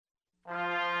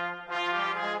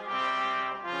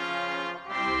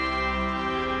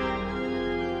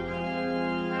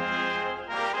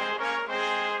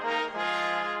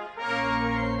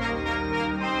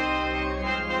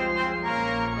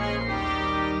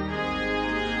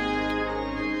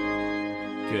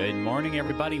Good morning,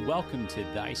 everybody. Welcome to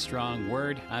Thy Strong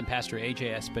Word. I'm Pastor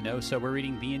A.J. Espinosa. We're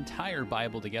reading the entire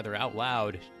Bible together out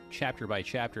loud, chapter by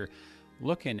chapter,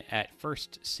 looking at 1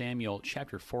 Samuel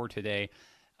chapter 4 today.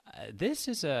 This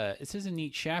is a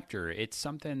neat chapter. It's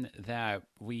something that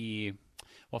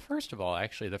first of all,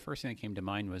 actually, the first thing that came to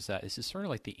mind was that this is sort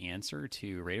of like the answer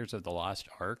to Raiders of the Lost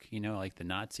Ark. You know, like the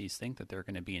Nazis think that they're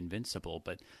going to be invincible,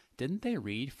 but didn't they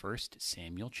read 1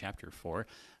 Samuel chapter 4?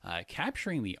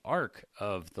 Capturing the Ark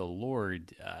of the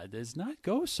Lord does not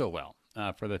go so well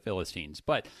for the Philistines.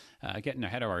 But getting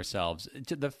ahead of ourselves,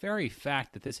 the very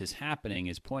fact that this is happening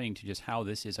is pointing to just how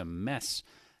this is a mess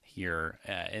here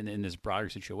in this broader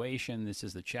situation. This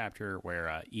is the chapter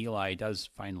where Eli does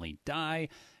finally die.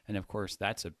 And of course,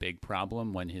 that's a big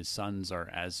problem when his sons are,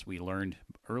 as we learned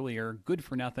earlier, good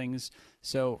for nothings.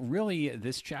 So really,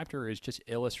 this chapter is just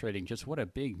illustrating just what a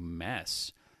big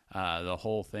mess the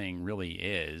whole thing really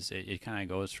is. It kind of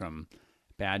goes from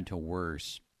bad to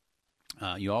worse.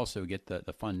 You also get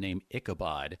the fun name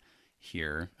Ichabod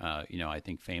here. I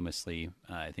think famously,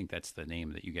 I think that's the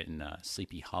name that you get in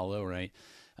Sleepy Hollow, right?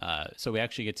 So we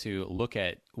actually get to look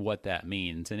at what that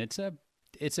means, and it's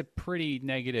a pretty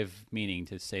negative meaning,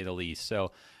 to say the least.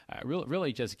 So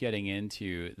really just getting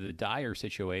into the dire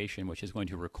situation, which is going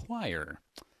to require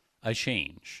a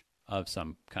change of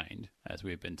some kind, as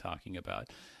we've been talking about.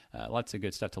 Lots of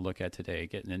good stuff to look at today,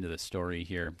 getting into the story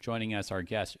here. Joining us, our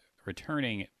guest,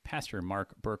 returning Pastor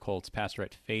Mark Burkholtz, pastor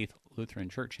at Faith Lutheran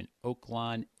Church in Oak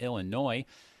Lawn, Illinois.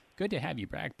 Good to have you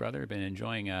back, brother. Been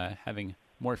enjoying having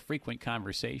more frequent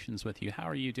conversations with you. How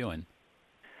are you doing?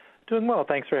 Doing well.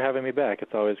 Thanks for having me back.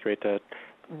 It's always great to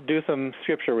do some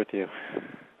scripture with you.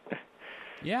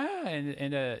 Yeah,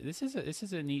 and this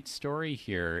is a neat story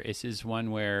here. This is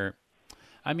one where,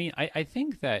 I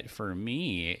think that for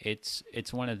me, it's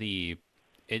one of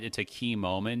it's a key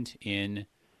moment in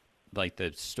like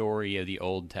the story of the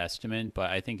Old Testament, but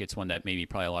I think it's one that maybe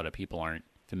probably a lot of people aren't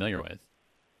familiar with.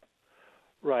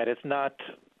 Right. It's not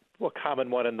a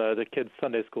common one in the kids'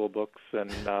 Sunday school books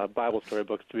and Bible story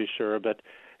books, to be sure, but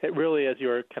it really, as you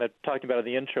were kind of talking about in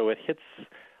the intro, it hits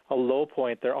a low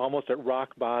point. They're almost at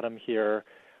rock bottom here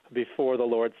before the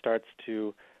Lord starts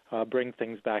to bring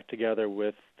things back together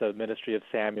with the ministry of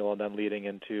Samuel and then leading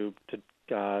into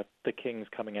the kings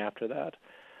coming after that.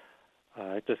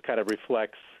 It just kind of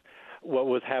reflects what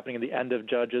was happening in the end of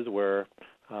Judges, where,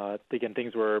 again,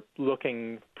 things were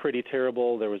looking pretty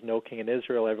terrible. There was no king in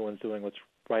Israel. Everyone's doing what's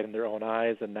right in their own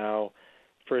eyes. And now,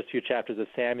 first few chapters of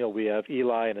Samuel, we have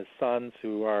Eli and his sons,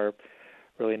 who are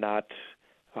really not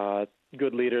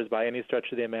good leaders by any stretch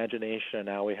of the imagination. And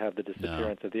now we have the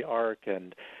disappearance of the ark,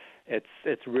 and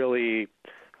it's really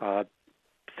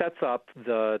sets up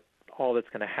all that's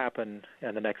going to happen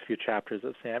in the next few chapters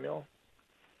of Samuel.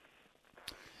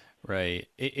 Right.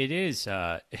 It is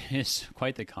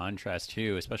quite the contrast,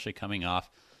 too, especially coming off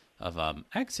of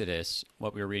Exodus,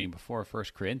 what we were reading before, 1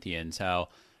 Corinthians, how,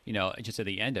 just at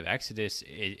the end of Exodus,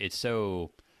 it's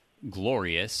so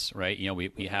glorious, right?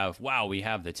 We have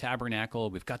the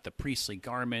tabernacle, we've got the priestly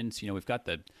garments, we've got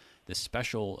the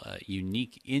special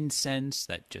unique incense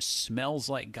that just smells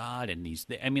like God, and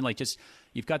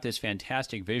you've got this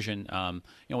fantastic vision,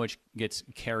 which gets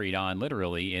carried on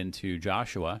literally into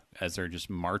Joshua as they're just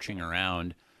marching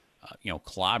around,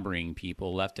 clobbering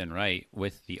people left and right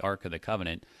with the Ark of the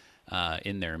Covenant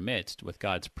in their midst, with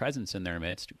God's presence in their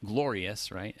midst.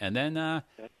 Glorious, right? And then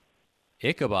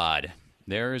Ichabod.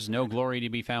 There's no glory to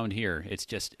be found here. It's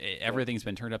just everything's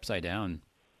been turned upside down.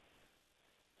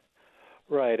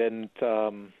 Right, and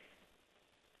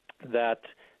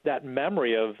that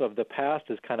memory of the past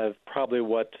is kind of probably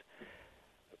what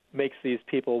makes these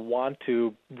people want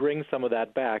to bring some of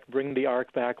that back, bring the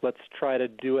ark back. Let's try to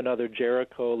do another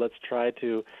Jericho. Let's try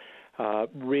to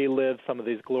relive some of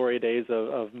these glory days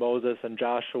of Moses and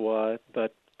Joshua.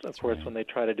 But, of course, when they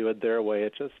try to do it their way,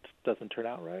 it just doesn't turn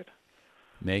out right.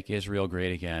 Make Israel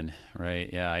great again, right?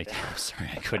 Yeah, I'm sorry,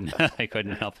 I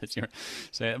couldn't help it.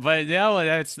 But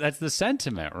that's the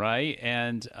sentiment, right?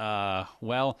 And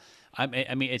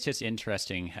it's just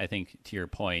interesting. I think to your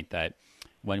point that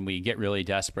when we get really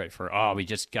desperate for, we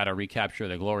just got to recapture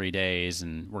the glory days,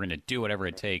 and we're going to do whatever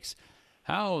it takes,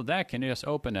 how that can just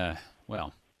open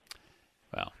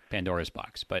Pandora's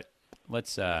box. But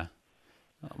let's.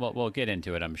 We'll get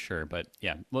into it, I'm sure. But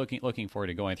yeah, looking forward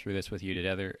to going through this with you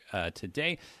together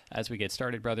today. As we get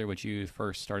started, brother, would you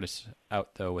first start us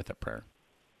out, though, with a prayer?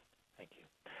 Thank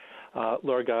you.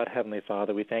 Lord God, Heavenly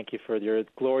Father, we thank you for your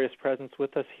glorious presence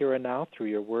with us here and now through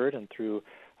your word and through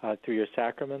your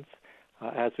sacraments.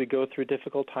 As we go through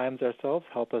difficult times ourselves,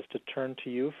 help us to turn to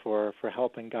you for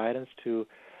help and guidance, to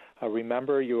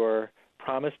remember your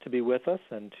promised to be with us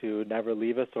and to never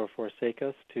leave us or forsake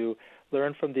us, to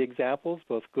learn from the examples,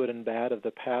 both good and bad, of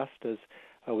the past as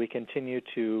we continue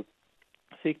to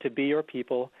seek to be your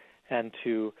people and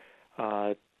to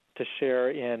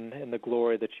share in the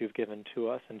glory that you've given to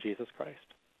us in Jesus Christ.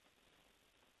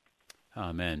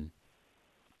 Amen.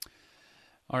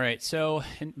 All right, so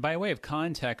by way of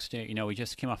context, we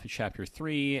just came off of chapter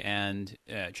 3, and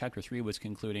chapter 3 was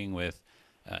concluding with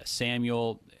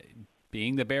Samuel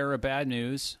being the bearer of bad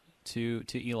news to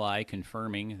Eli,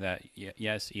 confirming that,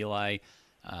 yes, Eli,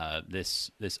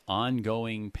 this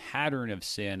ongoing pattern of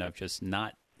sin, of just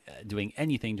not doing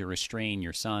anything to restrain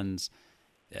your sons,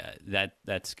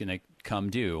 that's going to come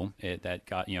due. That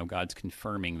God, God's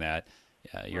confirming that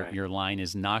your line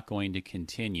is not going to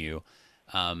continue.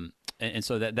 And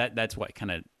so that's what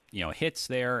kind of hits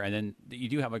there, and then you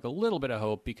do have like a little bit of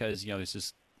hope because there's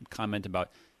this comment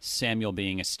about Samuel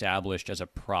being established as a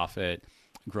prophet,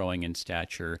 growing in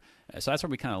stature. So that's where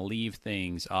we kind of leave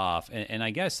things off, and I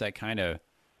guess that kind of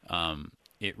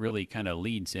it really kind of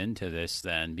leads into this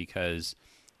then, because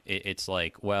it's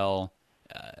like, well,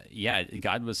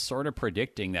 God was sort of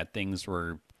predicting that things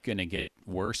were going to get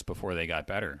worse before they got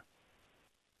better.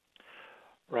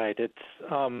 Right.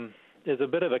 There's a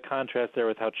bit of a contrast there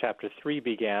with how chapter 3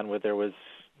 began, where there was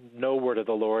no word of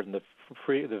the Lord and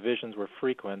the visions were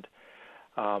frequent.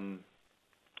 And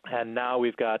now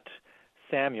we've got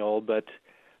Samuel, but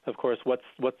of course, what's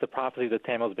the prophecy that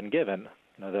Samuel's been given?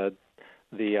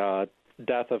 The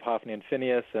death of Hophni and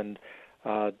Phinehas, and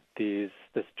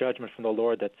this judgment from the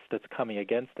Lord that's coming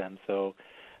against them. So,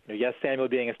 yes, Samuel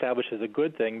being established is a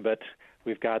good thing, but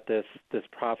we've got this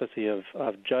prophecy of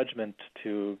judgment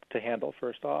to handle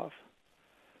first off.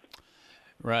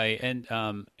 Right, and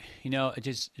it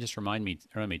just remind me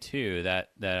too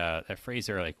that phrase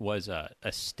there, like, was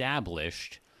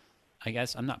established. I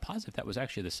guess I'm not positive that was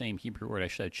actually the same Hebrew word. I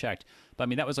should have checked, but I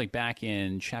mean that was like back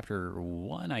in chapter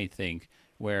 1, I think,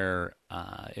 where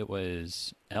it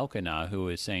was Elkanah who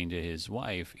was saying to his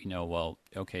wife, well,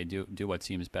 okay, do what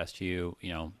seems best to you,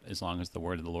 as long as the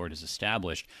word of the Lord is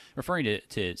established, referring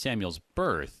to Samuel's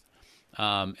birth,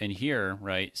 and here,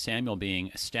 right, Samuel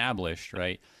being established,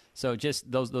 right. So just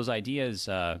those ideas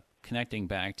connecting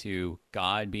back to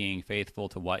God being faithful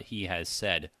to what he has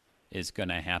said is going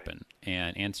to happen,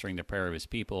 and answering the prayer of his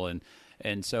people.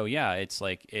 And so, yeah, it's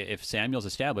like if Samuel's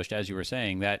established, as you were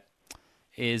saying, that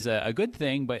is a good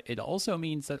thing, but it also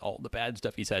means that all the bad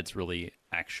stuff he said is really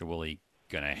actually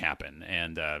going to happen.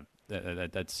 And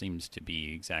that seems to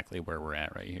be exactly where we're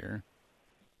at right here.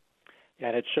 Yeah,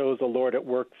 and it shows the Lord at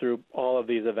work through all of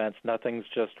these events. Nothing's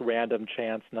just random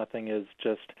chance. Nothing is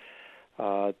just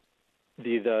the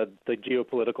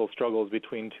geopolitical struggles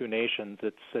between two nations.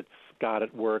 It's God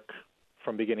at work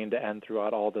from beginning to end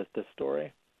throughout all this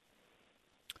story.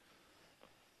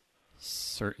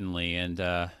 Certainly, and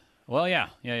well, yeah.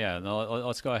 No,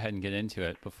 let's go ahead and get into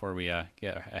it before we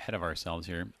get ahead of ourselves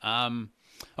here. All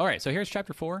right, so here's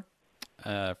chapter 4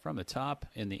 from the top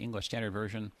in the English Standard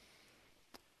Version.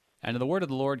 And the word of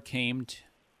the Lord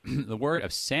the word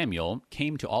of Samuel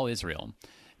came to all Israel.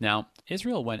 Now,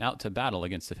 Israel went out to battle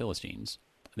against the Philistines.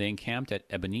 They encamped at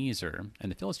Ebenezer,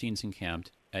 and the Philistines encamped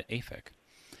at Aphek.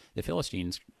 The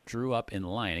Philistines drew up in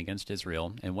line against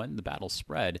Israel, and when the battle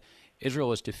spread, Israel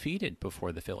was defeated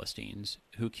before the Philistines,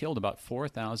 who killed about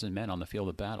 4,000 men on the field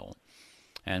of battle.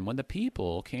 And when the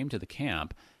people came to the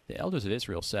camp, the elders of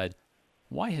Israel said,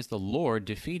 "Why has the Lord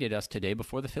defeated us today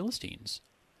before the Philistines?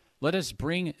 Let us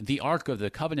bring the ark of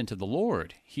the covenant of the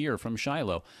Lord here from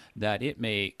Shiloh, that it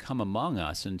may come among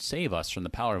us and save us from the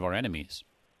power of our enemies."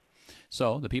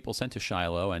 So the people sent to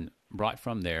Shiloh and brought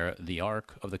from there the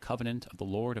ark of the covenant of the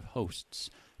Lord of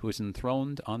hosts, who is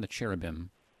enthroned on the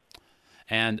cherubim.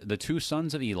 And the two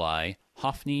sons of Eli,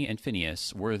 Hophni and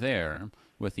Phinehas, were there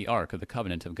with the ark of the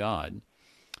covenant of God.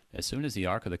 As soon as the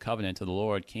ark of the covenant of the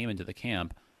Lord came into the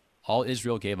camp, all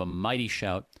Israel gave a mighty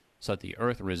shout, so that the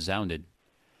earth resounded.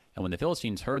 And when the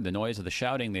Philistines heard the noise of the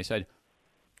shouting, they said,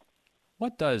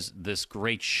 "What does this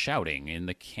great shouting in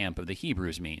the camp of the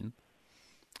Hebrews mean?"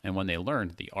 And when they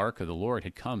learned the ark of the Lord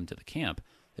had come to the camp,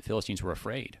 the Philistines were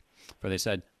afraid, for they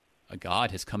said, "A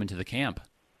god has come into the camp."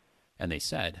 And they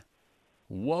said,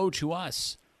 "Woe to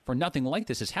us, for nothing like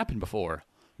this has happened before.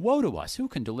 Woe to us, who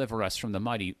can deliver us from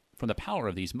the power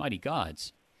of these mighty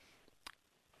gods?"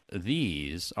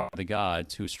 These are the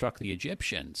gods who struck the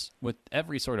Egyptians with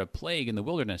every sort of plague in the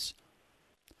wilderness.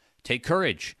 Take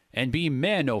courage and be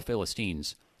men, O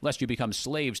Philistines, lest you become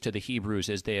slaves to the Hebrews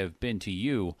as they have been to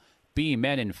you. Be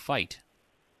men and fight.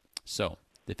 So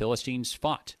the Philistines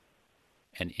fought,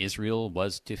 and Israel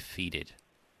was defeated,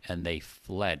 and they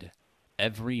fled,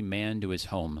 every man to his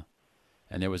home.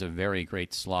 and there was a very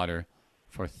great slaughter,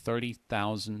 for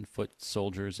 30,000 foot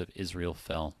soldiers of Israel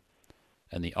fell,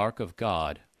 and the ark of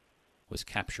God was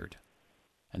captured,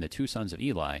 and the two sons of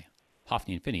Eli,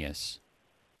 Hophni and Phinehas,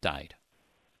 died.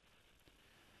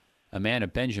 A man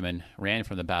of Benjamin ran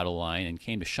from the battle line and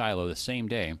came to Shiloh the same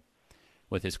day,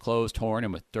 with his clothes torn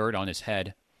and with dirt on his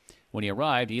head. When he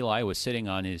arrived, Eli was sitting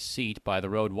on his seat by the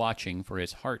road watching, for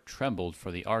his heart trembled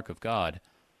for the ark of God.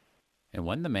 And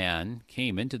when the man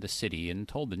came into the city and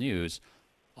told the news,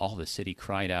 all the city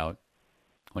cried out.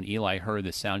 When Eli heard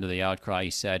the sound of the outcry,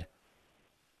 he said,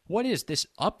 "What is this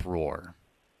uproar?"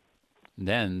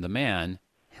 Then the man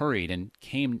hurried and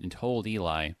came and told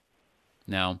Eli.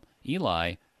 Now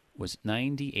Eli was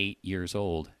 98 years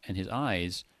old, and his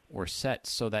eyes were set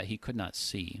so that he could not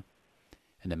see.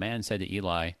 And the man said to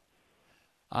Eli,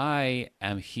 "I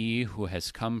am he who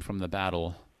has come from the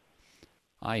battle.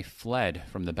 I fled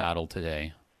from the battle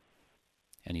today."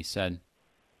 And he said,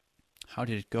 "How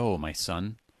did it go, my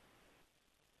son?"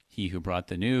 He who brought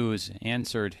the news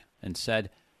answered and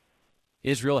said,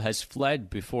 "Israel has fled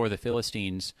before the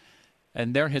Philistines,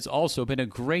 and there has also been a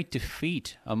great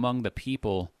defeat among the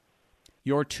people.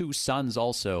 Your two sons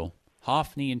also,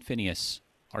 Hophni and Phinehas,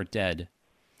 are dead,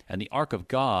 and the ark of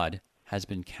God has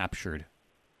been captured."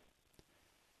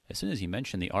 As soon as he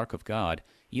mentioned the ark of God,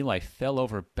 Eli fell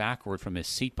over backward from his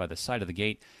seat by the side of the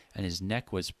gate, and his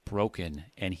neck was broken,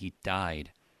 and he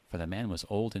died, for the man was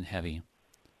old and heavy.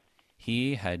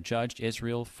 He had judged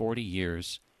Israel 40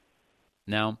 years.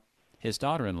 Now his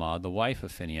daughter-in-law, the wife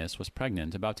of Phinehas, was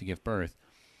pregnant, about to give birth.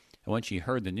 And when she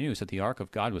heard the news that the ark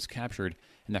of God was captured,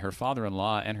 and that her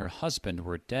father-in-law and her husband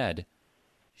were dead,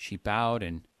 she bowed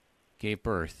and gave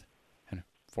birth, and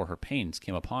for her pains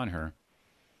came upon her.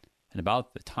 And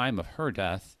about the time of her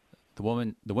death, the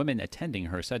women attending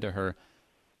her said to her,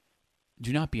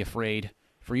 "Do not be afraid,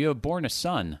 for you have borne a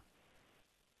son."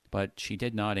 But she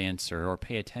did not answer or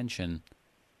pay attention.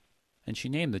 And she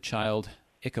named the child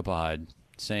Ichabod,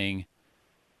 saying,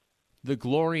 "The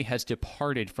glory has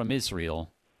departed from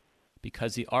Israel,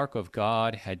 because the ark of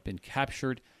God had been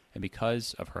captured, and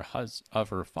because of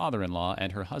her father-in-law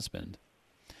and her husband."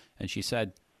 And she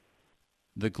said,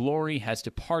 "The glory has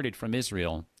departed from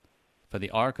Israel, for the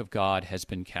ark of God has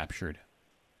been captured."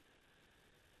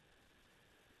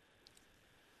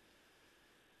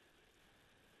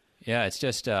 Yeah, it's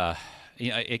just,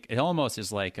 it almost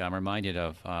is like I'm reminded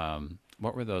of,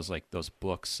 what were those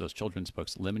books, those children's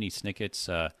books, Lemony Snicket's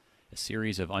A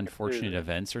Series of Unfortunate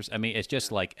Events? It's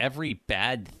just like every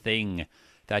bad thing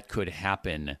that could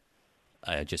happen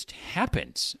just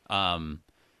happens. And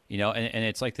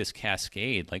it's like this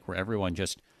cascade, like where everyone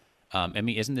just,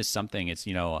 isn't this something, it's,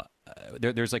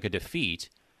 there's like a defeat.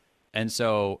 And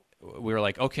so we were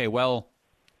like, okay, well,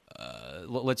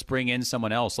 let's bring in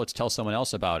someone else. Let's tell someone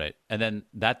else about it. And then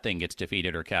that thing gets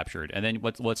defeated or captured. And then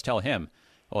let's tell him.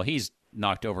 Well, he's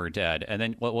knocked over dead. And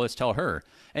then let's tell her.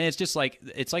 And it's just like,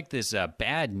 it's like this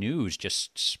bad news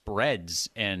just spreads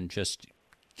and just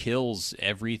kills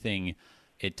everything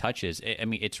it touches.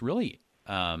 It's really,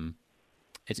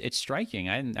 it's striking.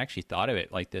 I hadn't actually thought of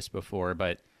it like this before,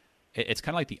 but it's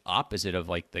kind of like the opposite of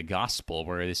like the gospel,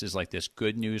 where this is like this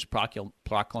good news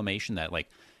proclamation that like,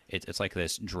 it's like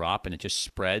this drop and it just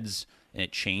spreads and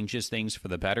it changes things for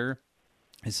the better.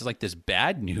 This is like this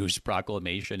bad news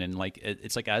proclamation, and like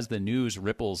it's like as the news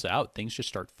ripples out, things just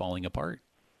start falling apart.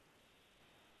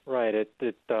 Right.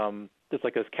 It's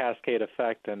like this cascade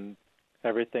effect, and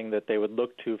everything that they would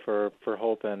look to for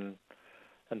hope and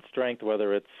strength,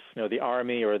 whether it's the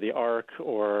army or the ark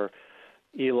or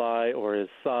Eli or his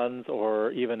sons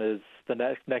or even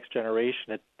the next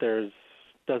generation. There's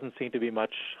doesn't seem to be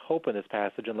much hope in this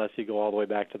passage unless you go all the way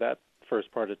back to that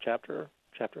first part of chapter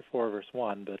 4, verse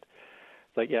 1. But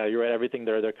it's like, yeah, you're right. Everything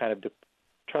they're kind of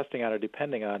trusting on or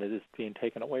depending on is being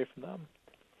taken away from them.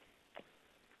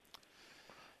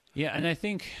 Yeah, and I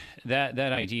think that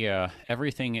idea,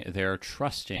 everything they're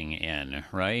trusting in,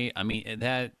 right?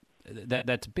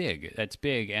 That's big. That's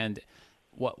big. And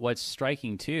what's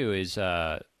striking too is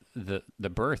the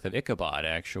birth of Ichabod.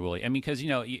 Actually, because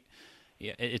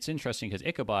it's interesting because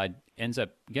Ichabod ends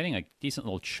up getting a decent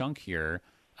little chunk here,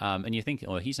 and you think,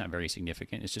 well, he's not very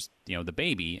significant. It's just the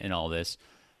baby in all this,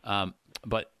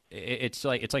 but it's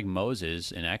like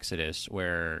Moses in Exodus,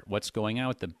 where what's going on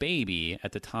with the baby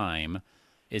at the time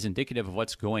is indicative of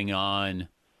what's going on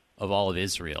of all of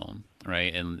Israel,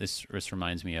 right? And this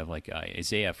reminds me of like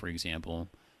Isaiah, for example,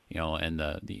 and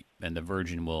the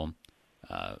virgin will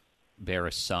bear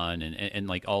a son, and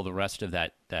like all the rest of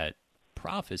that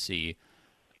prophecy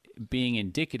being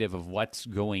indicative of what's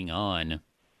going on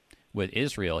with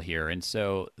Israel here. And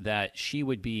so that she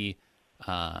would be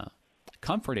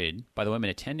comforted by the women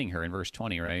attending her in verse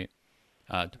 20, right?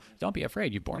 Don't be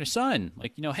afraid. You've born a son.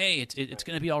 Like, hey, it's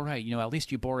going to be all right. At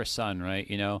least you bore a son, right?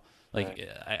 Like, right.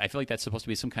 I feel like that's supposed to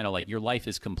be some kind of like, your life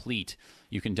is complete.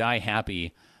 You can die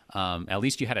happy. At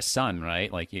least you had a son,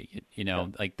 right? Like,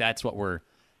 like that's what we're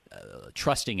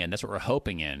trusting in. That's what we're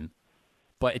hoping in.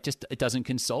 But it doesn't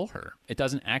console her. It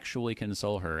doesn't actually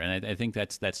console her. And I think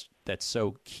that's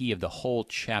so key of the whole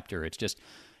chapter. It's just,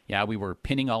 we were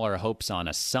pinning all our hopes on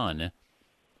a son,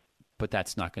 but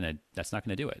that's not gonna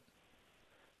do it.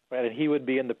 Right, and he would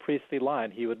be in the priestly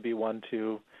line. He would be one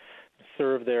to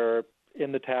serve there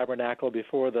in the tabernacle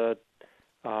before the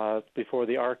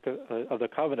Ark of the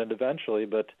Covenant eventually.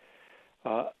 But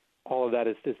all of that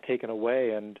is taken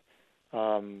away, and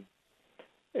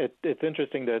it's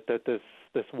interesting that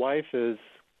this wife is,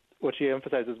 what she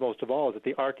emphasizes most of all is that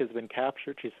the Ark has been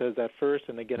captured. She says that first,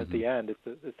 and again at the end. It's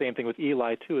the same thing with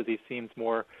Eli too, as he seems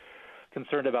more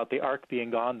concerned about the Ark being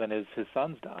gone than his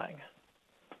sons dying.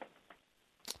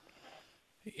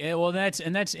 Yeah, well, that's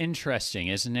interesting,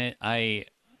 isn't it?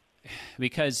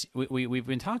 Because we've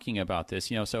been talking about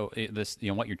this, so this,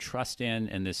 what you trust in,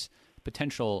 and this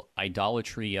potential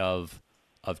idolatry of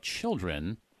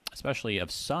children, especially of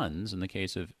sons in the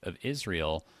case of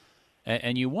Israel,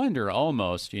 and you wonder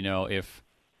almost, if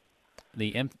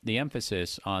the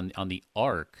emphasis on the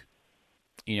ark,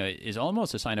 is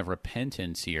almost a sign of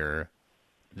repentance here.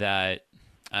 That,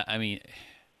 I mean.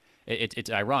 It's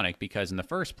ironic because in the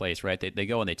first place, right, they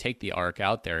go and they take the Ark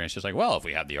out there, and it's just like, well, if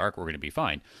we have the Ark, we're going to be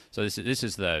fine. So this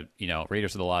is the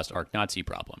Raiders of the Lost Ark Nazi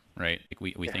problem, right?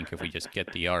 Like we think if we just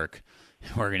get the Ark,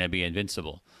 we're going to be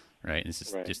invincible, right? And this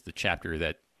is just the chapter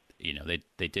that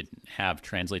they didn't have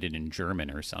translated in German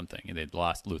or something, and they'd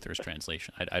lost Luther's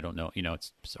translation. I don't know,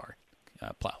 it's bizarre.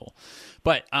 Plot hole,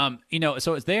 but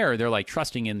so it's there. They're like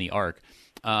trusting in the Ark,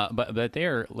 but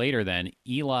there later, then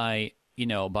Eli.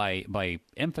 By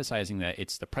emphasizing that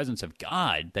it's the presence of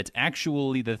God that's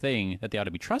actually the thing that they ought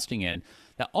to be trusting in,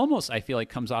 that almost, I feel like,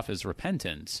 comes off as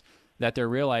repentance, that they're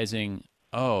realizing,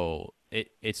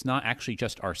 it's not actually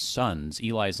just our sons.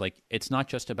 Eli's like, it's not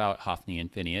just about Hophni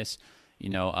and Phinehas.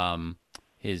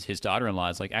 His daughter-in-law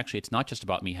is like, actually, it's not just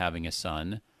about me having a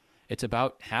son. It's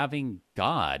about having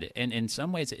God. And in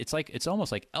some ways, it's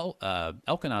almost like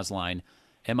Elkanah's line,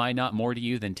 am I not more to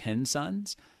you than 10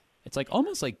 sons? It's like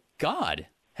almost like God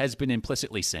has been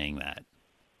implicitly saying that.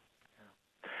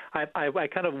 I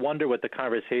kind of wonder what the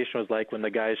conversation was like when the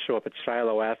guys show up at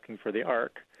Shiloh asking for the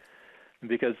Ark,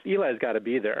 because Eli's got to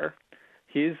be there.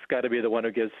 He's got to be the one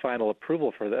who gives final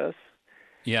approval for this.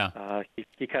 Yeah.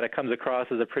 He kind of comes across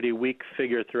as a pretty weak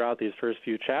figure throughout these first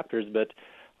few chapters, but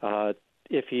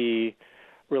if he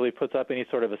really puts up any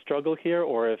sort of a struggle here,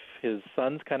 or if his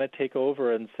sons kind of take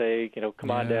over and say, come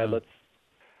on, Dad,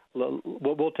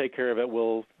 we'll take care of it.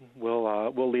 We'll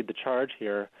lead the charge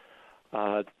here.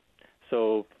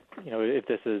 So, if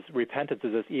this is repentance,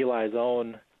 is this Eli's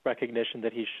own recognition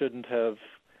that he shouldn't have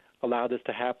allowed this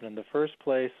to happen in the first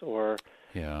place, or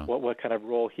what kind of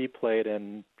role he played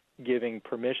in giving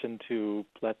permission to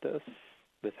let this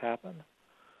happen?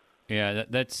 Yeah,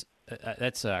 that's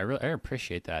I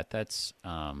appreciate that. That's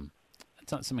not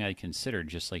something I considered.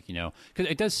 Just like because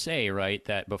it does say, right,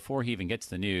 that before he even gets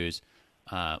the news.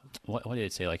 What did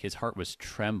it say? Like his heart was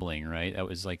trembling, right? That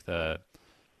was like the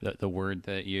word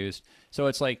that it used. So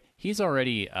it's like he's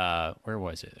already where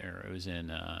was it? There it was in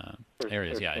there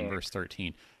it is. Yeah, in verse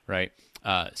 13, right?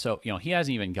 So he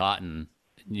hasn't even gotten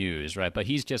news, right? But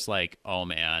he's just like, oh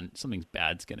man, something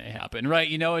bad's gonna happen, right?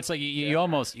 It's like you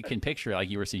almost you can picture,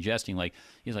 like you were suggesting, like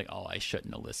he's like, oh, I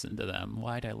shouldn't have listened to them.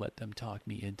 Why'd I let them talk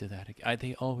me into that?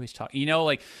 They always talk,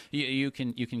 like you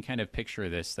can kind of picture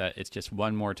this, that it's just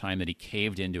one more time that he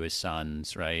caved into his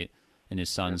sons, right? And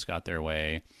his sons got their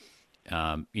way,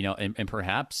 and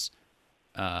perhaps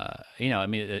I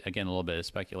mean, again, a little bit of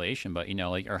speculation, but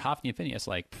like, are Hophni and Phinehas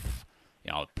like,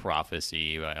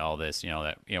 prophecy, all this,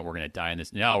 that, we're going to die in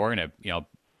this. No, we're going to,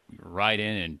 ride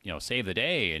in and, save the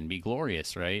day and be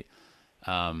glorious, right?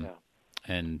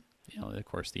 And, of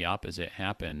course, the opposite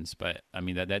happens. But, I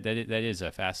mean, that is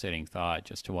a fascinating thought,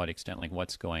 just to what extent, like,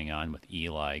 what's going on with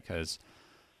Eli, because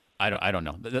I don't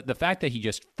know. The fact that he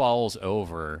just falls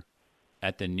over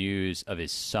at the news of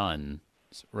his son,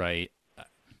 right?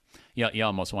 You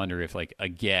almost wonder if, like,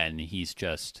 again, he's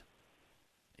just...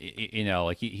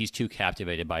 like he's too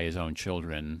captivated by his own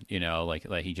children, like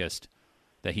he just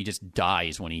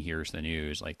dies when he hears the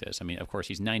news like this. I mean, of course,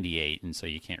 he's 98, and so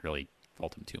you can't really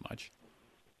fault him too much.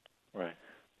 Right.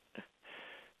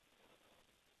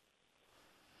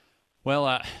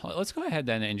 Well, let's go ahead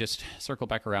then and just circle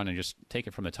back around and just take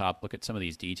it from the top, look at some of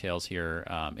these details here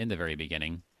in the very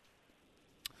beginning.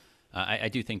 I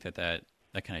do think that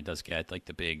kind of does get like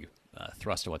the big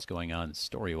thrust of what's going on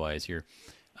story-wise here.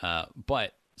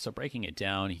 But so breaking it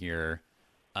down here,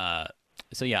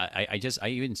 so yeah, I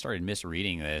even started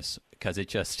misreading this because it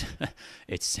just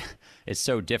it's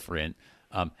so different.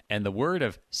 And the word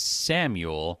of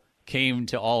Samuel came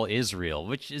to all Israel,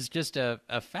 which is just a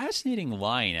fascinating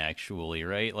line, actually,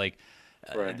 right? Like,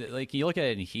 Right. like you look at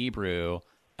it in Hebrew,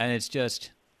 and it's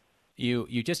just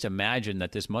you just imagine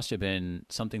that this must have been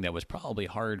something that was probably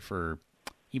hard for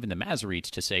even the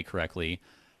Masoretes to say correctly,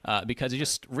 because it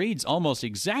just reads almost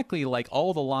exactly like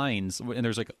all the lines, and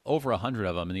there's like over 100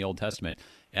 of them in the Old Testament.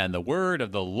 And the word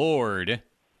of the Lord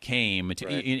came to,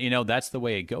 Right. that's the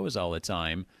way it goes all the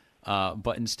time.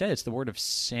 But instead, it's the word of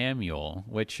Samuel,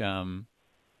 which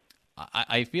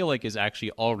I feel like is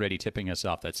actually already tipping us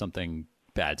off that something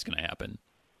bad's going to happen.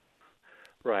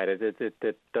 Right.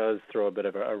 It does throw a bit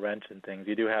of a wrench in things.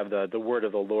 You do have the word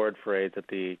of the Lord phrase at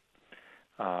the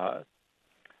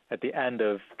end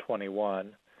of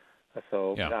 21.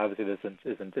 So Yeah. obviously this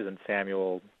isn't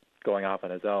Samuel going off on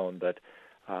his own, but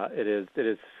it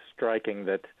is striking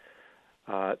that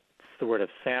it's the word of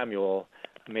Samuel,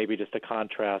 maybe just a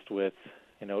contrast with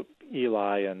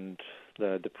Eli and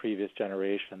the previous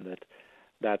generation,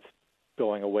 that's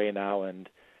going away now, and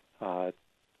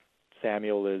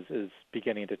Samuel is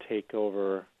beginning to take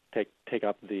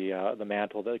up the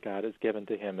mantle that God has given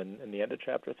to him in the end of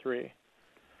chapter 3.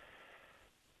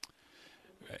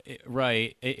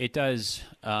 Right. It does,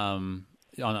 on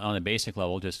a basic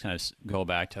level, just kind of go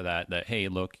back to that, hey,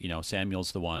 look,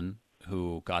 Samuel's the one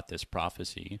who got this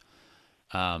prophecy.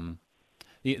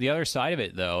 The other side of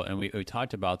it, though, and we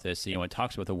talked about this, it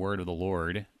talks about the word of the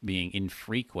Lord being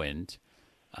infrequent.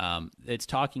 It's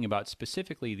talking about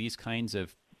specifically these kinds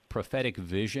of prophetic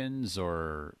visions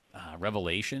or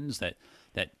revelations that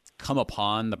come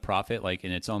upon the prophet,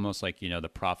 and it's almost like the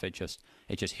prophet just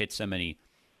hits them and he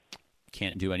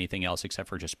can't do anything else except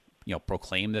for just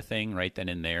proclaim the thing right then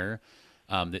and there.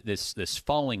 This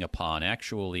falling upon,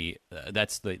 actually,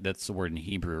 that's the word in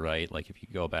Hebrew, right? Like if you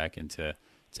go back into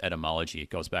its etymology, it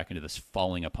goes back into this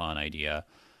falling upon idea.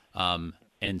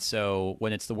 And so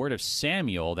when it's the word of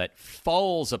Samuel that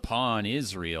falls upon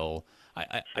Israel,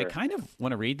 I kind of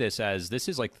want to read this as this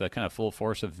is like the kind of full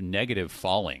force of negative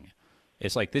falling.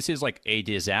 It's like this is like a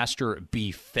disaster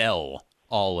befell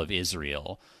all of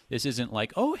Israel. This isn't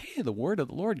like, oh, hey, the word of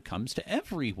the Lord comes to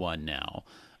everyone now.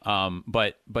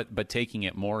 But taking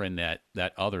it more in that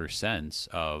other sense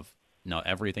of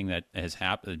everything that has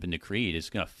been decreed is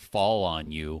going to fall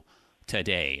on you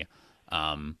today,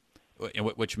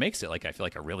 which makes it like I feel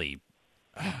like a really,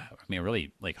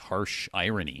 really like harsh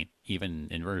irony even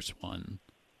in verse 1.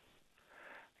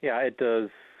 Yeah, it does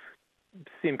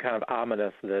seem kind of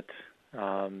ominous that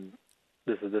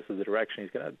this is the direction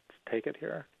he's going to take it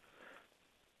here.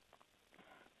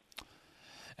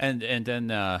 And then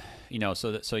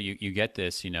so you get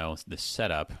this the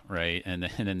setup, right, and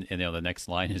then the next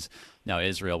line is now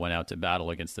Israel went out to battle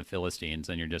against the Philistines,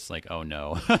 and you're just like, oh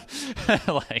no,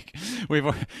 like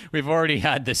we've already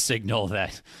had this signal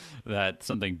that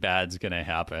something bad's going to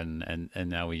happen, and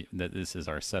now that this is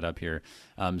our setup here.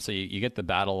 So you get the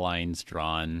battle lines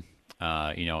drawn,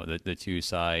 the two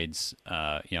sides,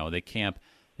 they camp.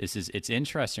 It's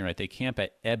interesting, right? They camp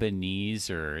at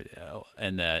Ebenezer,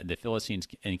 and the Philistines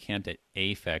encamped at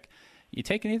Aphek. You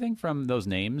take anything from those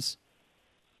names?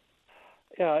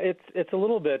 Yeah, it's a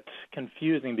little bit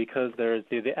confusing because there's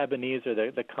the Ebenezer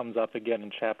that comes up again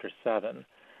in chapter 7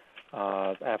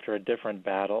 after a different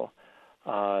battle.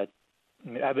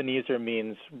 Ebenezer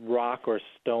means rock or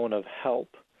stone of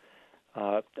help.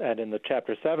 And in the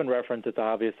chapter 7 reference, it's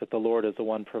obvious that the Lord is the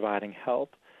one providing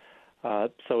help.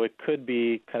 So it could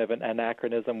be kind of an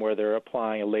anachronism where they're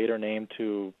applying a later name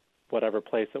to whatever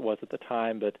place it was at the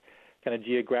time, but kind of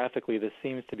geographically this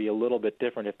seems to be a little bit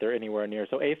different if they're anywhere near.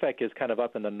 So Aphek is kind of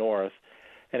up in the north,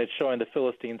 and it's showing the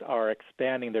Philistines are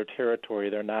expanding their territory.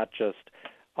 They're not just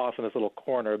off in this little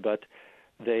corner, but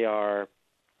they are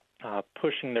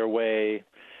pushing their way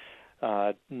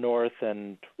north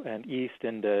and east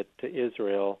into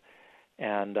Israel,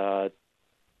 and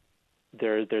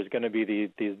there's going to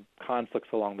be these conflicts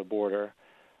along the border.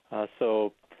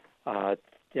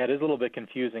 Yeah, it is a little bit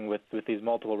confusing with these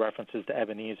multiple references to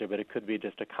Ebenezer, but it could be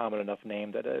just a common enough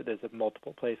name that there's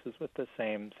multiple places with the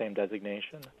same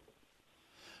designation.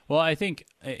 Well, I think,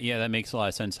 that makes a lot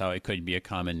of sense how it could be a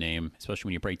common name, especially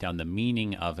when you break down the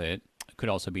meaning of it. It could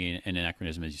also be an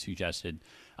anachronism, as you suggested.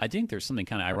 I think there's something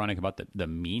kind of ironic about the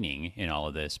meaning in all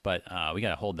of this, but we got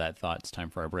to hold that thought. It's time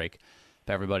for our break.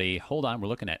 But everybody, hold on. We're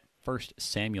looking at 1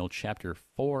 Samuel chapter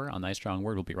 4 on Thy Strong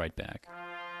Word. We'll be right back.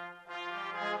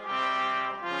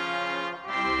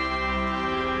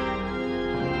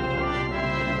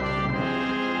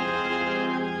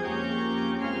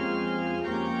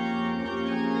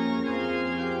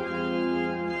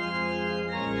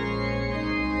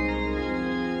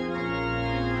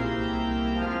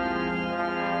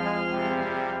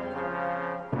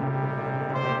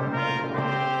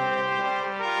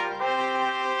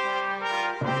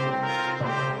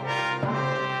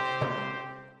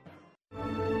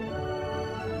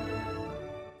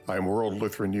 I'm World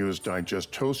Lutheran News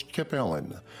Digest host Kip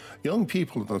Allen. Young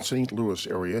people in the St. Louis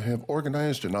area have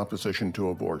organized in opposition to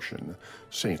abortion.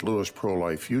 St. Louis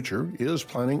Pro-Life Future is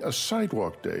planning a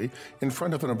sidewalk day in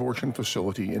front of an abortion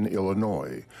facility in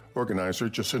Illinois. Organizer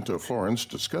Jacinta Florence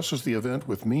discusses the event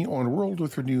with me on World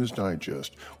Lutheran News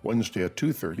Digest, Wednesday at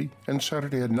 2:30 and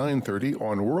Saturday at 9:30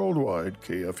 on Worldwide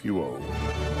KFUO.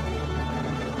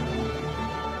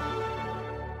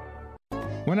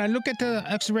 When I look at the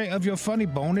x-ray of your funny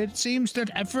bone, it seems that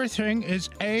everything is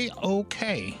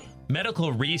A-OK.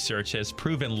 Medical research has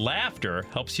proven laughter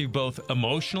helps you both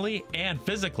emotionally and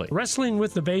physically. Wrestling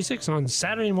with the Basics on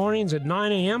Saturday mornings at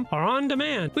 9 a.m. are on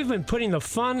demand. We've been putting the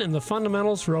fun in the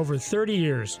fundamentals for over 30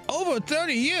 years. Over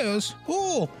 30 years?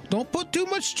 Ooh, don't put too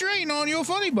much strain on your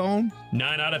funny bone.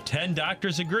 9 out of 10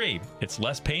 doctors agree it's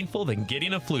less painful than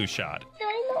getting a flu shot.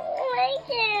 I don't like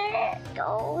it.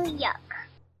 Oh, yuck.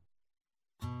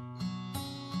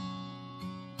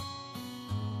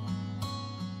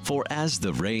 For as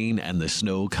the rain and the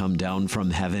snow come down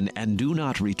from heaven, and do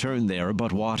not return there,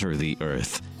 but water the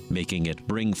earth, making it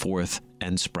bring forth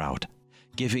and sprout,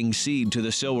 giving seed to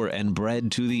the sower and bread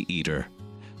to the eater,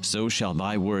 so shall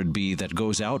my word be that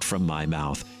goes out from my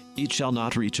mouth. It shall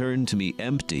not return to me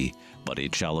empty, but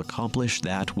it shall accomplish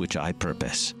that which I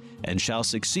purpose, and shall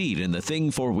succeed in the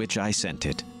thing for which I sent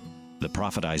it. The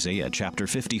prophet Isaiah chapter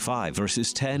 55,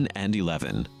 verses 10 and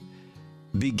 11.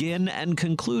 Begin and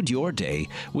conclude your day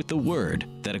with the word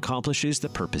that accomplishes the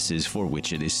purposes for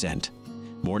which it is sent.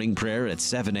 Morning prayer at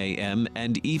 7 a.m.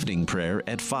 and evening prayer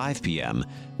at 5 p.m.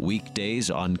 Weekdays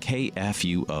on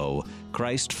KFUO.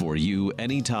 Christ for you,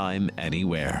 anytime,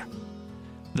 anywhere.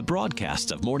 The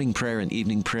broadcasts of morning prayer and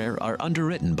evening prayer are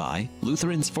underwritten by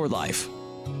Lutherans for Life.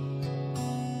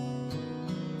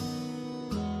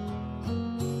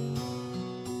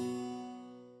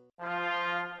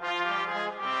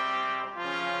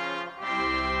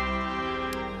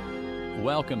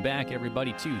 Welcome back,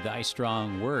 everybody, to Thy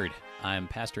Strong Word. I'm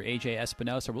Pastor A.J.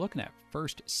 Espinosa. We're looking at 1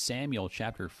 Samuel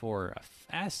chapter 4, a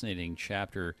fascinating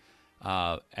chapter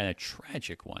and a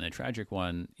tragic one.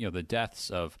 The deaths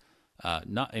of,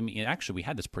 actually, we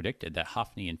had this predicted that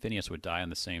Hophni and Phinehas would die on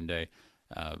the same day.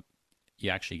 You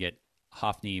actually get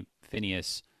Hophni,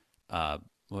 Phinehas, what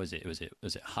was it? Was it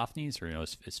Hophni's, or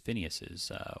it's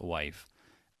Phinehas's wife,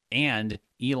 and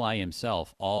Eli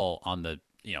himself, all on the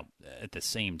at the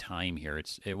same time here.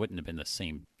 It wouldn't have been the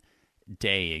same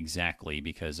day exactly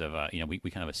because of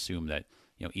we kind of assume that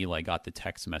Eli got the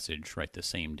text message right the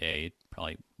same day. It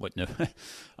probably wouldn't have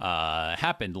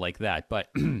happened like that, but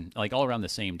like all around the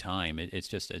same time.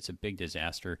 It's a big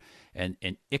disaster. And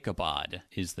Ichabod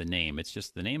is the name. It's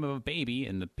just the name of a baby,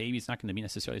 and the baby's not going to be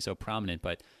necessarily so prominent,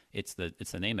 but it's the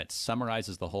name that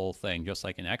summarizes the whole thing. Just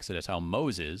like in Exodus, how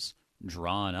Moses,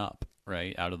 drawn up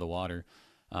right out of the water,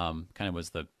 kind of was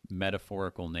the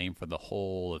metaphorical name for the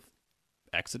whole of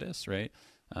Exodus, right?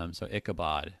 So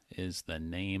Ichabod is the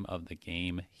name of the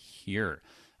game here.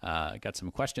 Got some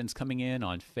questions coming in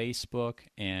on Facebook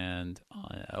and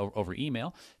over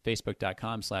email,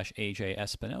 facebook.com/AJ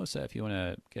Espinosa. If you want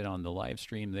to get on the live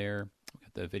stream there, we've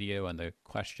got the video and the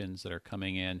questions that are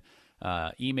coming in.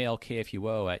 Email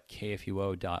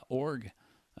kfuo@kfuo.org.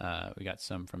 We got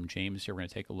some from James here we're going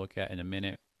to take a look at in a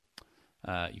minute.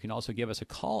 You can also give us a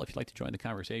call if you'd like to join the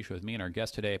conversation with me and our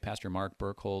guest today, Pastor Mark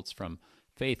Burkholz from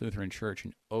Faith Lutheran Church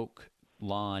in Oak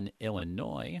Lawn,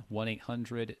 Illinois,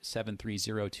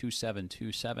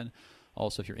 1-800-730-2727.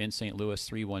 Also, if you're in St. Louis,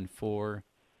 314-821-0850.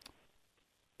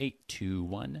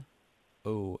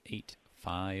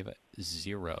 I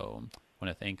want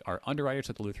to thank our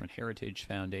underwriters at the Lutheran Heritage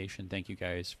Foundation. Thank you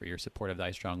guys for your support of Thy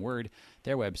Strong Word.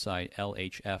 Their website,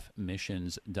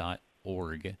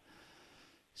 lhfmissions.org.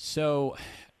 So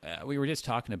we were just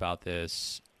talking about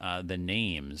this, the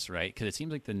names, right? Because it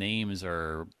seems like the names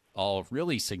are all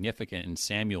really significant in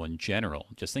Samuel in general.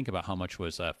 Just think about how much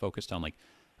was focused on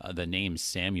the name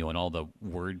Samuel and all the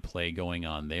wordplay going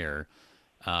on there.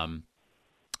 And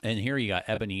here you got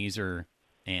Ebenezer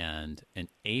and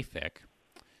Aphek.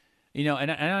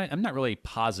 And I'm not really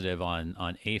positive on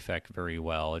Aphek very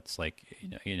well. It's like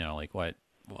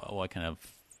what kind of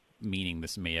meaning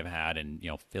this may have had in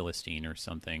Philistine or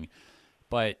something,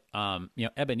 but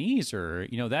Ebenezer,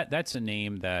 that's a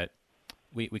name that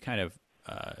we kind of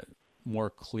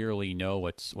more clearly know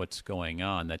what's going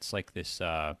on. That's like this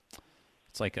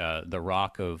it's like the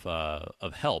rock of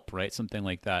help, right? Something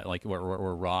like that, like where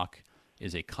rock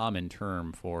is a common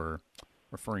term for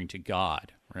referring to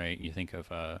God, right? You think of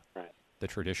the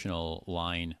traditional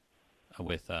line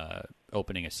with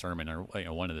opening a sermon, or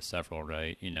one of the several,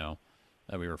 right?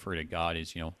 That we refer to God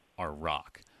as, our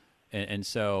rock. And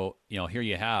so, here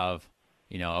you have,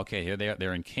 Okay, here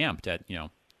they're encamped at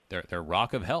their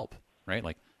rock of help, right?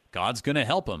 Like God's gonna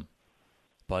help them,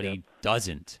 but He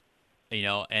doesn't,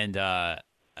 And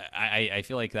I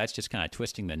feel like that's just kind of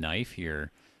twisting the knife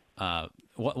here.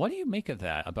 What do you make of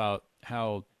that about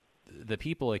how the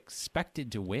people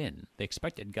expected to win? They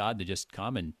expected God to just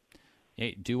come and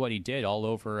do what He did all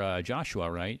over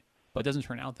Joshua, right? But it doesn't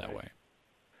turn out that way.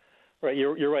 Right,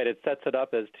 you're right. It sets it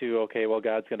up as to, okay, well,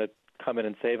 God's going to come in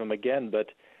and save them again, but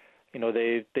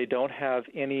they don't have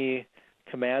any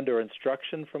command or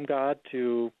instruction from God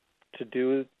to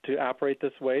operate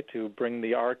this way, to bring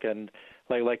the ark, and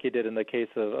like He did in the case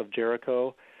of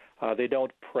Jericho. They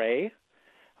don't pray.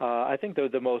 I think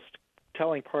the most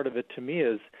telling part of it to me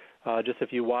is just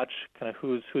if you watch kind of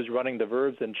who's running the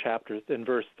verbs in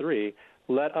verse 3.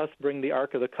 Let us bring the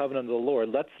Ark of the Covenant of the Lord.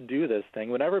 Let's do this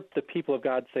thing. Whenever the people of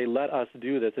God say, let us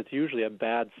do this, it's usually a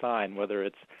bad sign, whether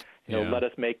it's, let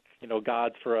us make,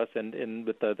 gods for us and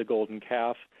with the golden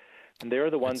calf. And they're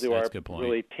the ones who are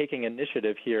really taking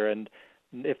initiative here. And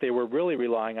if they were really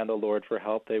relying on the Lord for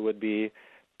help, they would be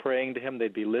praying to Him.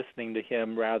 They'd be listening to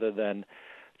Him rather than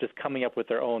just coming up with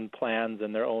their own plans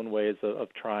and their own ways of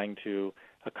trying to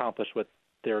accomplish what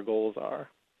their goals are.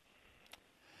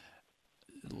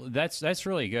 That's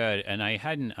really good, and I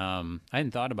hadn't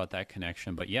thought about that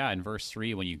connection. But yeah, in verse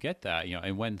 3, when you get that,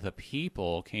 and when the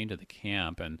people came to the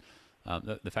camp, and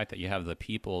the fact that you have the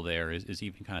people there is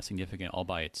even kind of significant all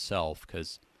by itself,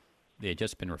 because they had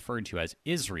just been referred to as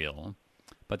Israel,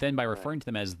 but then by referring to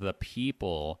them as the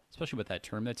people, especially with that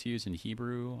term that's used in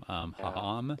Hebrew,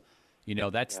 ha'am.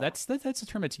 That's a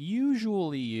term that's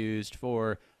usually used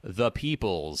for the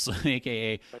peoples,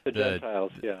 aka the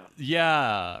Gentiles.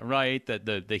 Yeah, right.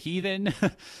 The heathen,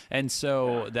 and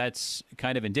so that's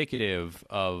kind of indicative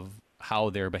of how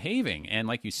they're behaving. And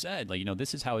like you said,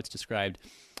 this is how it's described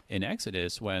in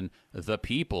Exodus when the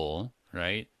people,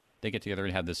 right, they get together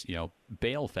and have this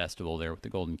Baal festival there with the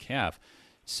golden calf.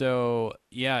 So,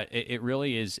 yeah, it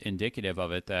really is indicative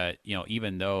of it that,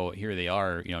 even though here they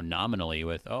are, nominally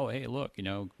with, oh, hey, look,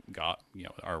 God,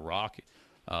 our rock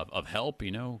of help,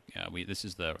 this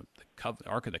is the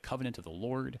Ark of the Covenant of the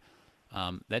Lord.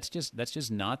 That's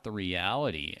just not the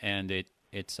reality. And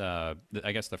it's I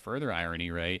guess the further irony,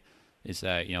 right, is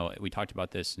that, we talked about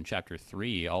this in chapter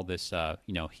 3, all this,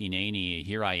 Hineni,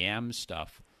 here I am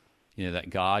stuff,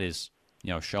 that God is,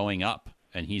 showing up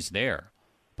and He's there.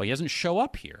 But He doesn't show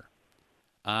up here,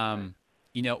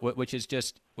 which is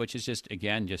just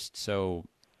again just so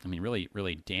really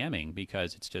really damning,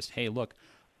 because it's just, hey, look,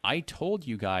 I told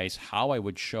you guys how I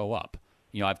would show up.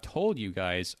 I've told you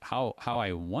guys how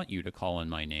I want you to call on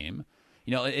my name.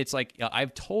 It's like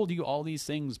I've told you all these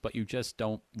things, but you just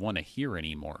don't want to hear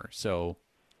anymore. So,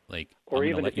 or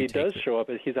even if He does show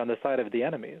up, He's on the side of the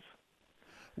enemies.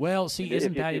 Well, see,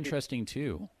 isn't that interesting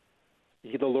too?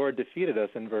 The Lord defeated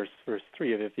us in verse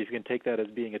 3. If you can take that as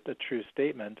being a true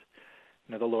statement,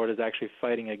 the Lord is actually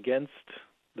fighting against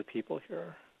the people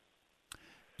here.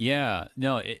 Yeah,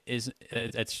 no,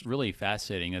 it's really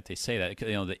fascinating that they say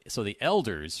that. So the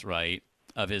elders, right,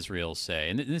 of Israel say,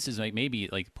 and this is maybe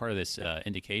part of this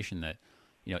indication that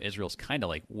Israel's kind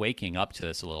of waking up to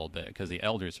this a little bit, because the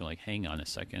elders are like, hang on a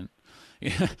second,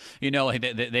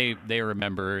 they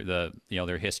remember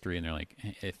their history, and they're like,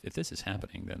 if this is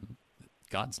happening, then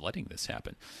God's letting this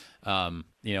happen,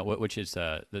 which is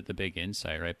the big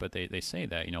insight, right? But they say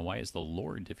that, why has the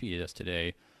Lord defeated us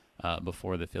today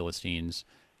before the Philistines?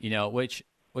 Which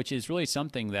is really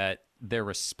something that their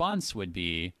response would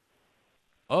be,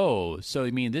 oh, so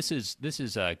you mean this is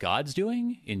God's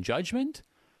doing in judgment?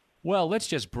 Well, let's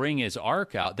just bring His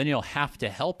ark out, then He'll have to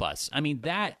help us. I mean,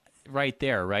 that right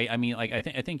there, right? I mean, I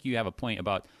think you have a point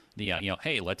about the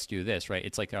hey, let's do this, right?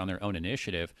 It's on their own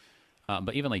initiative.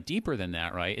 But even deeper than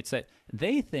that, right? It's that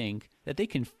they think that they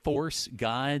can force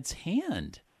God's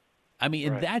hand. I mean,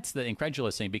 right. And that's the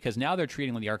incredulous thing, because now they're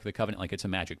treating the Ark of the Covenant like it's a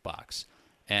magic box.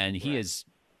 And He has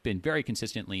been very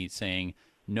consistently saying,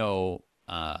 no,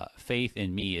 faith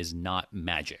in me is not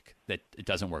magic, that it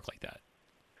doesn't work like that.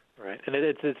 Right. And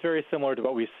it's very similar to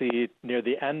what we see near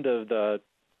the end of the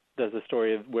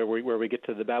story of where we get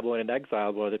to the Babylonian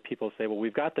exile, where the people say, well,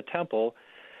 we've got the temple.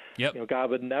 Yep.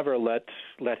 God would never let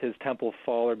His temple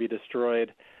fall or be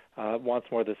destroyed. Once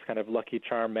more, this kind of lucky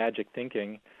charm magic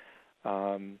thinking.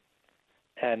 And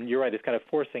you're right, it's kind of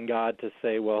forcing God to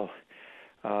say, well,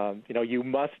 you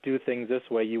must do things this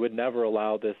way. You would never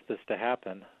allow this to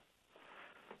happen.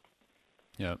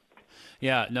 Yeah.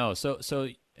 Yeah, no. So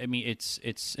I mean,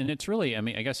 it's really, I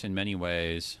mean, I guess in many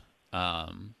ways, I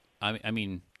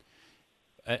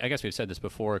guess we've said this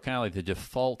before, kind of the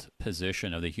default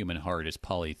position of the human heart is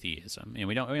polytheism. And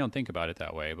we don't think about it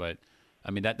that way, but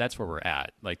I mean, that's where we're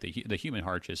at. Like the human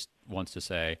heart just wants to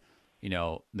say, you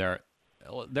know, there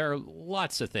are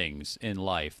lots of things in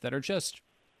life that are just,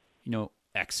 you know,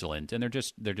 excellent, and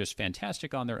they're just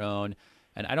fantastic on their own,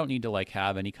 and I don't need to like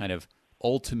have any kind of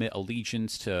ultimate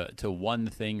allegiance to one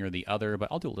thing or the other, but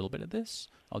I'll do a little bit of this,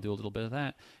 I'll do a little bit of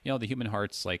that. You know, the human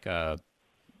heart's like I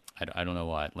don't know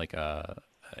what, like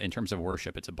in terms of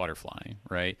worship, it's a butterfly,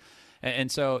 right?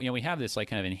 And so, you know, we have this like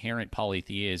kind of inherent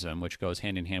polytheism, which goes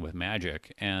hand in hand with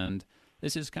magic. And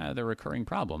this is kind of the recurring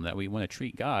problem, that we want to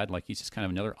treat God like he's just kind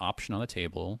of another option on the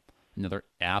table, another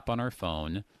app on our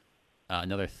phone,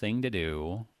 another thing to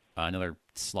do, another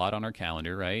slot on our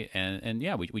calendar, right? And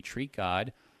yeah, we treat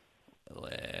God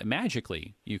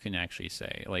magically, you can actually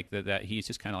say, like that he's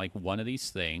just kind of like one of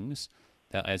these things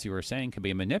that, as you were saying, can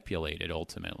be manipulated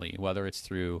ultimately, whether it's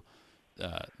through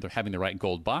they're having the right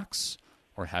gold box,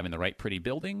 or having the right pretty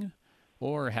building,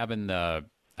 or having the,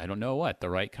 I don't know what, the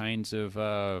right kinds of,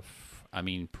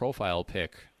 profile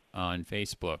pic on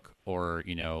Facebook, or,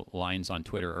 you know, lines on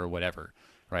Twitter or whatever,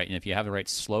 right? And if you have the right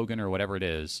slogan or whatever it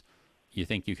is, you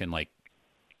think you can, like,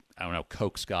 I don't know,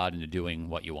 coax God into doing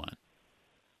what you want.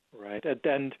 Right.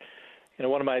 And you know,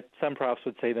 one of my some profs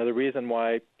would say, you know, the reason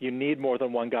why you need more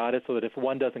than one God is so that if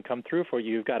one doesn't come through for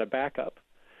you, you've got a backup.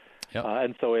 Yep.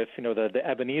 And so if, you know, the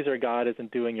Ebenezer God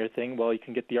isn't doing your thing, well, you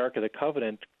can get the Ark of the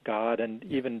Covenant God and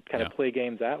even kind of play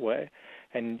games that way.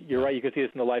 And you're right, you can see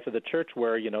this in the life of the church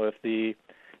where, you know,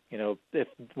 if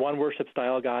one worship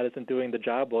style God isn't doing the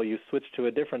job, well, you switch to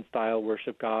a different style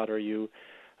worship God, or you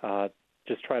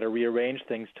just try to rearrange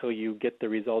things till you get the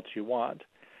results you want.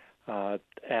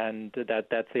 And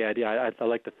that's the idea. I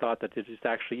like the thought that it's just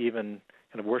actually even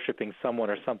kind of worshiping someone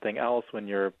or something else when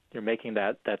you're making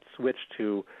that switch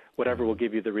to whatever will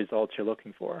give you the results you're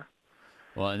looking for.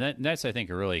 Well, and that's, I think,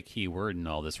 a really key word in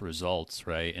all this, results,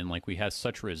 right? And like we have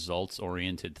such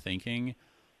results-oriented thinking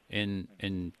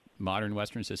in modern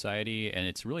Western society, and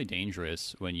it's really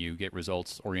dangerous when you get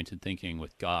results-oriented thinking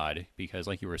with God, because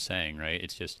like you were saying, right,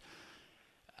 it's just,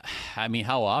 I mean,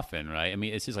 how often, right? I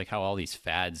mean, it's just like how all these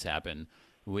fads happen,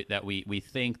 that we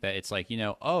think that it's like, you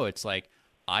know, oh, it's like,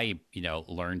 I, you know,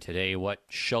 learned today what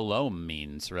shalom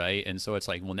means, right? And so it's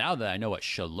like, well, now that I know what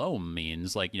shalom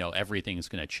means, like, you know, everything's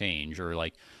going to change, or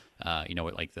like, you know,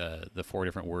 like the 4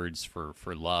 different words for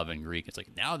love in Greek. It's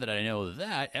like, now that I know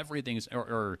that, everything's,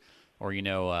 or you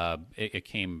know, it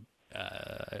came,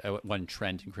 one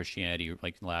trend in Christianity,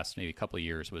 like the last maybe couple of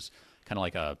years, was kind of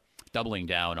like a doubling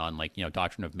down on, like, you know,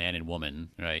 doctrine of man and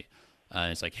woman, right?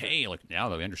 It's like, hey, look, now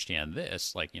that we understand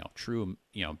this, like, you know, true,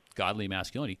 you know, godly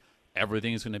masculinity,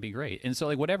 everything is going to be great. And so,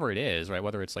 like, whatever it is, right,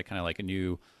 whether it's like kind of like a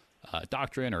new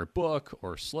doctrine or book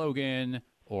or slogan,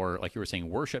 or like you were saying,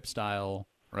 worship style,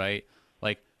 right?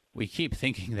 Like, we keep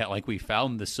thinking that like we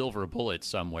found the silver bullet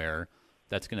somewhere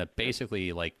that's going to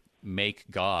basically like make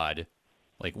God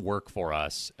like work for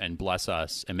us and bless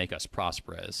us and make us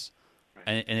prosperous.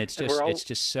 And it's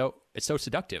just so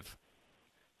seductive.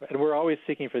 And we're always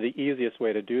seeking for the easiest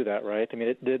way to do that, right? I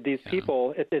mean, these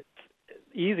people, it's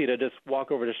easy to just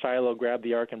walk over to Shiloh, grab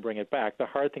the ark, and bring it back. The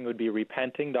hard thing would be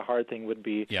repenting. The hard thing would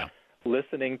be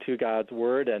listening to God's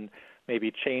word and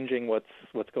maybe changing what's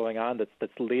going on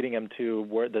that's leading them to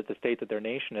the state that their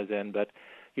nation is in. But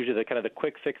usually the kind of the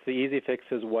quick fix, the easy fix,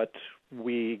 is what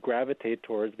we gravitate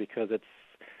towards, because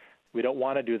we don't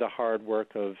want to do the hard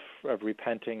work of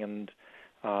repenting and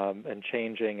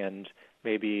changing, and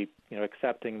maybe, you know,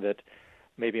 accepting that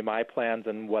maybe my plans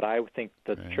and what I think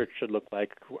the church should look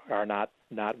like are not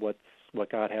what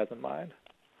God has in mind.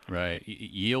 Right.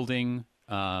 Yielding,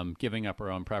 giving up our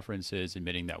own preferences,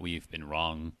 admitting that we've been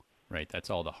wrong. Right. That's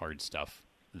all the hard stuff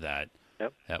that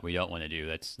we don't want to do.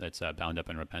 That's bound up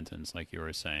in repentance, like you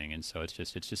were saying. And so it's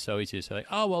just so easy to say, like,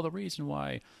 oh, well, the reason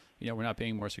why, you know, we're not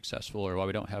being more successful, or why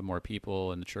we don't have more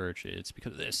people in the church, it's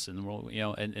because of this, and we'll, you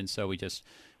know, and so we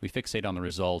fixate on the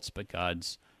results, but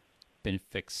God's been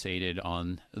fixated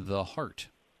on the heart,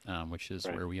 which is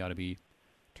where we ought to be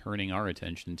turning our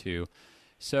attention to.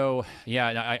 So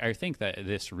yeah, I think that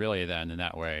this really then in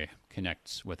that way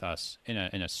connects with us in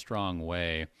a strong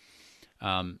way.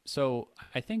 So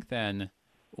I think then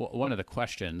one of the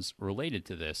questions related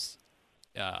to this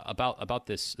about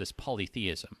this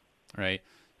polytheism, right?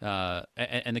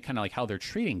 And the kind of like how they're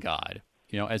treating God,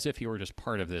 you know, as if he were just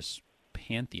part of this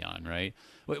pantheon, right?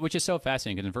 Which is so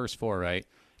fascinating, because in verse 4, right,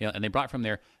 you know, and they brought from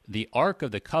there the Ark of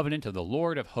the Covenant of the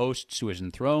Lord of Hosts, who is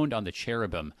enthroned on the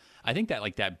cherubim. I think that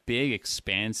like that big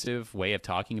expansive way of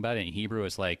talking about it in Hebrew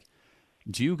is like,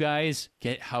 do you guys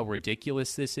get how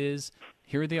ridiculous this is?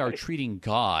 Here they are treating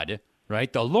God,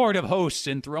 right, the Lord of Hosts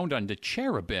enthroned on the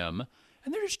cherubim,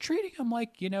 and they're just treating him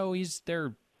like, you know, he's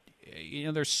their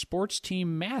their sports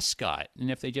team mascot,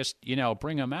 and if they just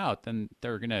bring him out, then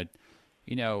they're gonna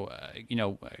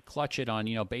clutch it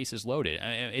on bases loaded.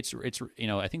 It's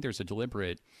I think there's a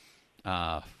deliberate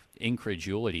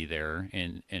incredulity there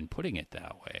in putting it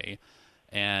that way,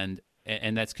 and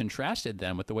that's contrasted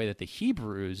then with the way that the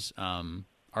Hebrews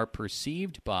are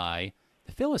perceived by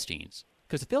the Philistines,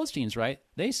 because the Philistines, right?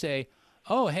 They say,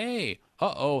 "Oh, hey,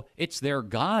 it's their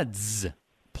gods."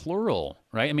 Plural,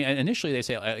 right? I mean, initially they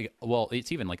say, well,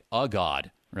 it's even like a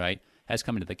god, right, has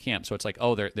come into the camp. So it's like,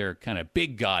 oh, their kind of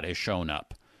big god has shown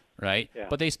up, right? Yeah.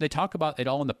 But they talk about it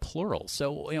all in the plural.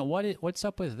 So what's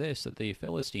up with this? That the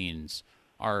Philistines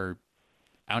are,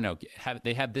 I don't know,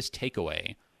 they have this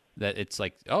takeaway that it's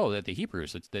like, oh, that the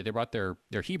Hebrews, they brought their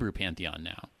Hebrew pantheon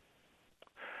now.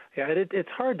 Yeah, it's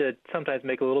hard to sometimes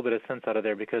make a little bit of sense out of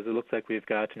there, because it looks like we've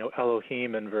got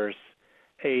Elohim in verse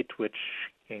 8, which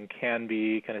can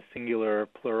be kind of singular,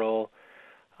 plural,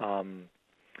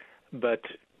 but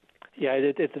yeah,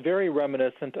 it's very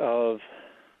reminiscent of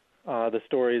the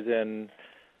stories in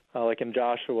like in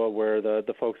Joshua, where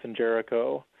the folks in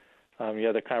Jericho, you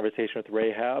have the conversation with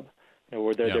Rahab,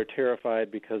 where they're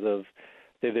terrified because of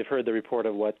they've heard the report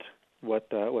of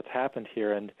what's happened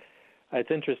here, and it's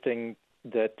interesting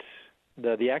that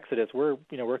the Exodus, we're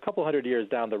a couple hundred years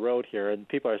down the road here, and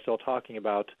people are still talking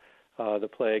about the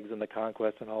plagues and the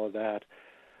conquest and all of that.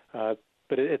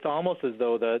 But it's almost as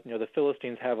though the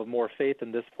Philistines have more faith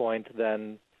in this point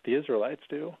than the Israelites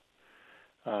do,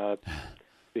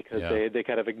 because they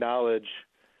kind of acknowledge,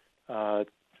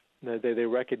 they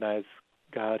recognize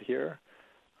God here.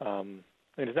 And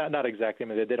it's not exactly, I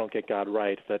mean, they don't get God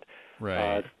right, but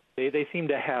they seem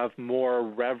to have more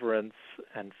reverence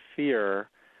and fear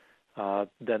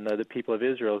than the people of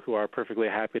Israel, who are perfectly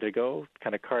happy to go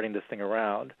kind of carting this thing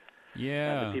around.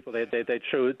 Yeah, and the people they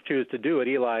choose to do it,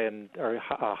 Eli and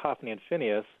Hophni and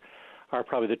Phinehas, are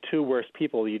probably the two worst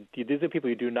people. These are people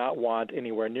you do not want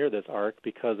anywhere near this ark,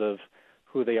 because of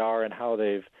who they are and how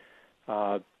they've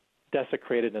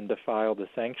desecrated and defiled the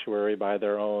sanctuary by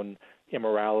their own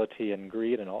immorality and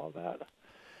greed and all of that.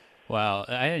 Wow,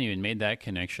 I hadn't even made that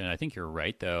connection. I think you're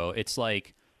right, though. It's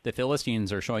like the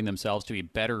Philistines are showing themselves to be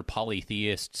better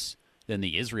polytheists than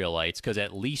the Israelites, because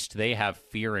at least they have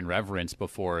fear and reverence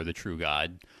before the true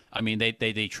God. I mean, they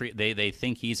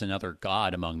think he's another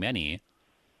god among many,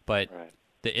 but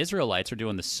the Israelites are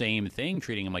doing the same thing,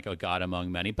 treating him like a god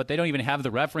among many, but they don't even have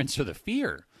the reverence or the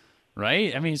fear,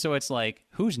 right? I mean, so it's like,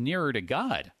 who's nearer to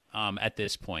God at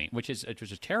this point, which is a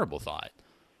terrible thought.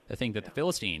 I think that the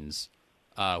Philistines,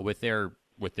 with their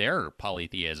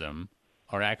polytheism,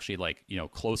 are actually like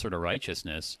closer to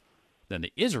righteousness than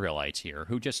the Israelites here,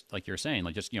 who just, like you're saying,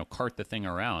 like just cart the thing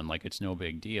around like it's no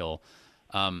big deal.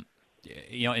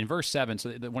 In verse 7, so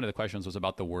one of the questions was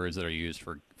about the words that are used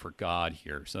for God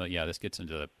here. So yeah, this gets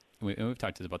into we've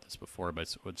talked about this before,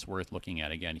 but it's worth looking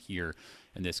at again here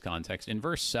in this context. In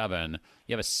verse 7,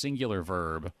 you have a singular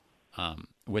verb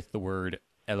with the word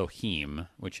Elohim,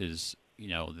 which is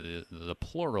the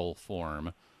plural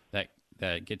form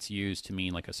that gets used to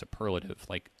mean like a superlative,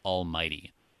 like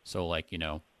almighty. So like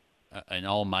an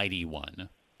almighty one,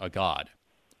 a god,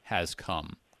 has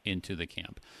come into the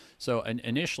camp. So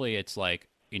initially it's like,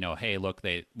 hey, look,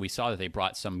 we saw that they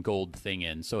brought some gold thing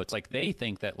in. So it's like they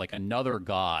think that like another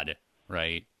god,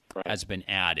 right, has been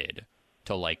added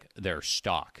to like their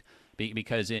stock.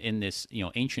 Because in this,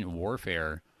 ancient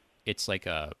warfare, it's like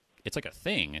a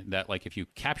thing that like if you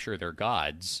capture their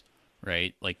gods,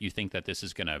 right, like you think that this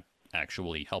is going to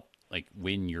actually help like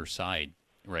win your side,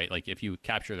 right? Like if you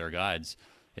capture their gods,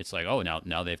 it's like, oh,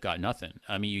 now they've got nothing.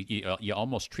 I mean, you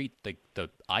almost treat the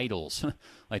idols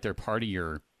like they're part of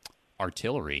your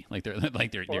artillery, like they're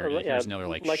here's another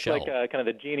like shell, like kind of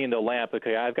the genie in the lamp.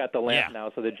 Okay, I've got the lamp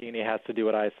now, so the genie has to do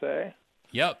what I say.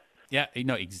 Yep. Yeah.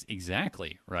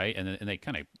 Exactly. Right. And they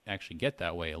kind of actually get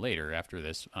that way later after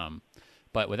this.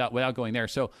 But without going there.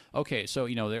 So okay. So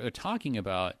they're talking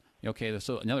about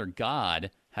so another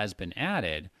god has been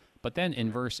added, but then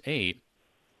in verse 8.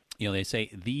 They say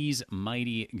these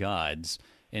mighty gods,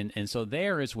 and so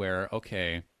there is where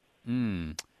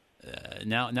now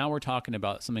we're talking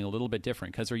about something a little bit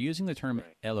different, because they're using the term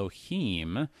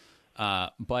Elohim,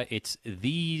 but it's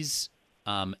these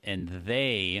and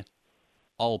they,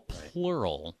 all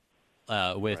plural,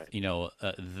 with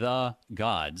the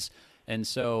gods, and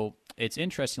so it's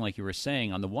interesting, like you were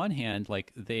saying. On the one hand,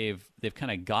 like they've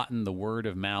kind of gotten the word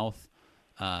of mouth.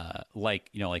 Like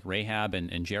Rahab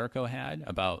and Jericho had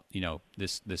about,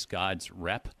 this God's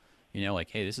rep,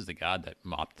 like, hey, this is the God that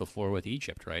mopped the floor with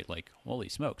Egypt, right? Like, holy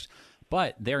smokes.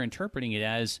 But they're interpreting it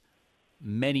as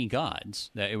many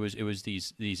gods. That it was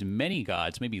these many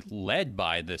gods, maybe led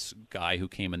by this guy who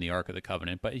came in the Ark of the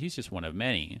Covenant, but he's just one of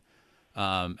many.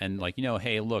 And like,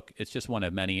 hey, look, it's just one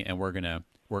of many, and we're gonna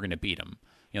beat him.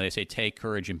 They say, "Take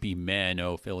courage and be men,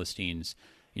 O Philistines."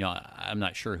 I'm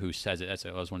not sure who says it.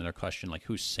 That was one of their question, like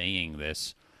who's saying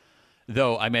this.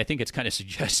 Though, I mean, I think it's kind of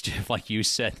suggestive, like you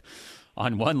said.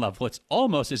 On one level, it's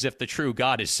almost as if the true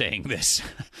God is saying this,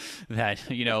 that,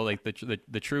 like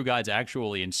the true God's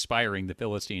actually inspiring the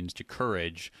Philistines to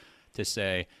courage to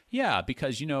say, yeah,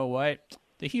 because you know what?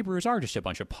 The Hebrews are just a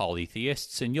bunch of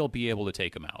polytheists, and you'll be able to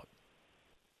take them out.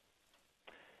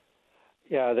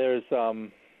 Yeah, there's,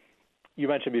 you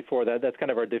mentioned before that's kind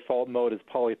of our default mode is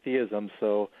polytheism.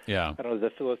 So yeah. I don't know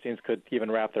if the Philistines could even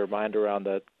wrap their mind around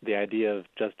the idea of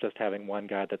just having one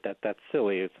God. That's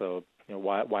silly. So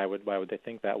why would they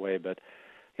think that way? But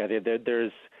yeah,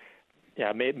 there's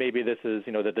maybe this is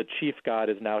that the chief God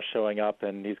is now showing up,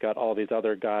 and he's got all these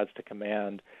other gods to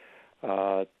command,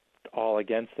 all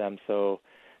against them. So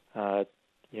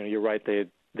you're right.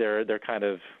 They're kind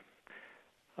of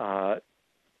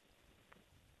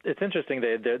it's interesting.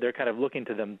 They're kind of looking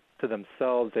to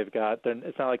themselves.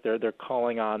 It's not like they're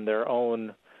calling on their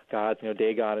own gods,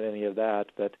 Dagon and any of that,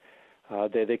 but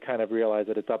they kind of realize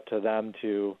that it's up to them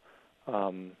to.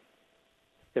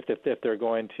 If they're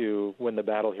going to win the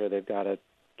battle here, they've got to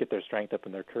get their strength up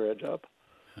and their courage up.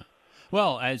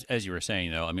 Well, as you were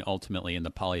saying, though, I mean, ultimately in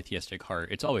the polytheistic heart,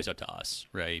 it's always up to us,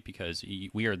 right? Because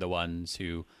we are the ones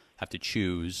who have to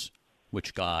choose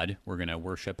which God we're going to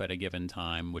worship at a given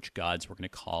time, which gods we're going to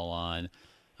call on.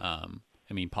 I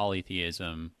mean,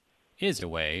 polytheism is a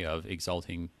way of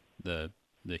exalting the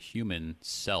human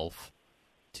self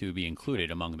to be included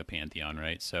among the pantheon,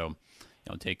 right? So,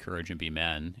 take courage and be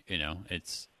men.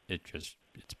 It's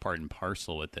part and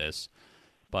parcel with this.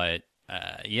 But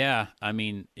I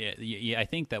mean, I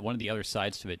think that one of the other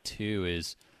sides to it too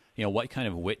is, what kind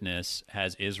of witness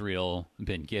has Israel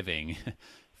been giving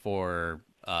for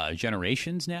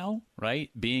generations now, right?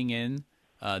 Being in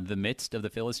the midst of the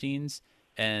Philistines,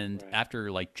 and right. After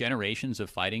like generations of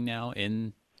fighting now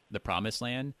in the Promised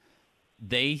Land,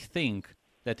 they think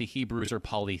that the Hebrews are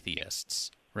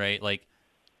polytheists, right? Like.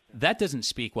 That doesn't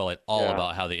speak well at all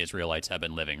about how the Israelites have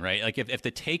been living, right? Like if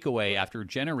the takeaway after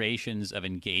generations of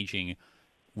engaging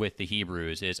with the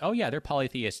Hebrews is, oh yeah, they're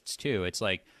polytheists too. It's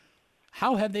like,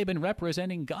 how have they been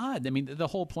representing God? I mean, the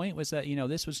whole point was that,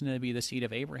 this was going to be the seed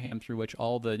of Abraham through which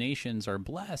all the nations are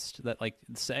blessed. That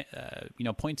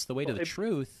points the way to the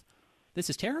truth. This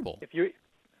is terrible.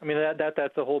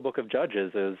 That's the whole book of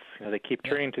Judges is, they keep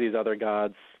turning to these other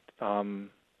gods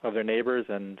of their neighbors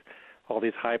and all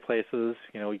these high places,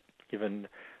 even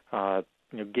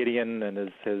Gideon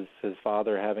and his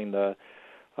father having the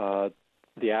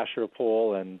Asherah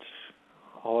pole and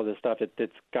all of this stuff.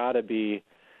 It's got to be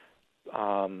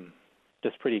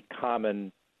just pretty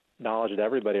common knowledge that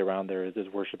everybody around there is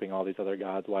worshiping all these other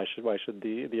gods. Why should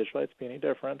the Israelites be any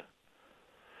different?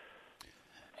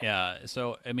 Yeah.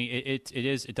 So I mean,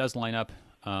 it does line up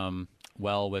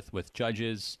well with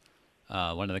Judges.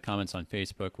 One of the comments on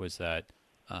Facebook was that.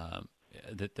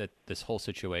 That this whole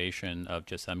situation of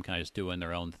just them kind of just doing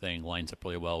their own thing lines up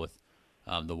really well with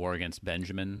the war against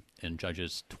Benjamin in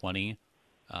Judges 20,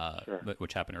 sure.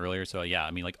 Which happened earlier. So yeah,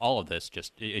 I mean, like all of this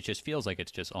it just feels like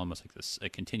it's just almost like a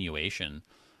continuation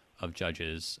of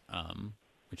Judges,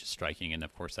 which is striking. And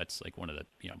of course, that's like one of the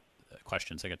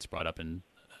questions that gets brought up in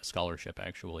scholarship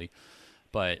actually.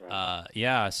 But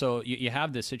right. So you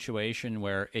have this situation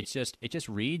where it just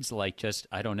reads like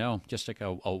I don't know, just like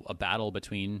a battle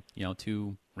between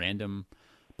two random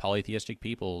polytheistic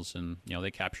peoples, and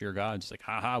they capture your gods. It's like,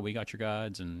 haha, we got your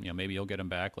gods, and maybe you'll get them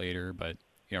back later. But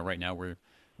right now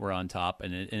we're on top,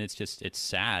 and it's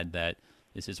sad that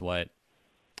this is what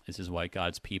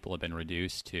God's people have been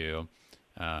reduced to.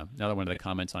 Another one of the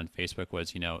comments on Facebook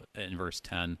was in verse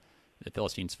 10, the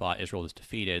Philistines fought, Israel was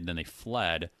defeated, then they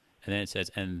fled. And then it says,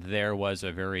 and there was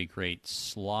a very great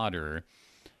slaughter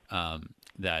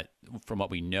that, from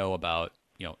what we know about,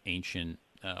 ancient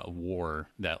war,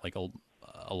 that like a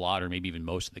lot or maybe even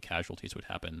most of the casualties would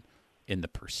happen in the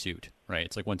pursuit, right?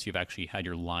 It's like once you've actually had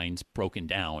your lines broken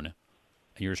down and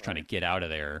you're just trying to get out of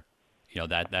there,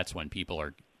 that's when people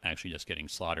are actually just getting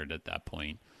slaughtered at that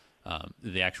point.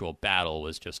 The actual battle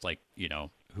was just like,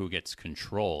 who gets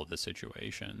control of the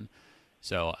situation.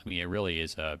 So, I mean, it really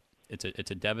is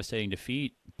it's a devastating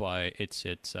defeat, but it's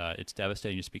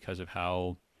devastating just because of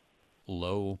how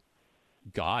low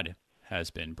God has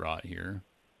been brought here.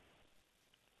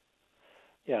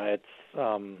 Yeah, it's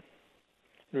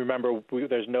remember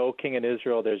there's no king in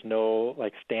Israel. There's no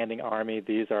like standing army.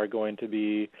 These are going to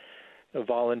be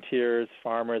volunteers,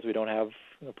 farmers. We don't have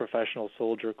a professional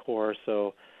soldier corps,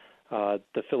 so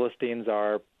the Philistines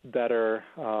are better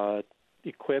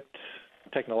equipped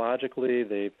technologically.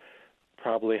 They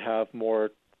probably have more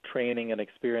training and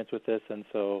experience with this, and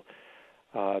so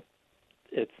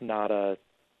it's not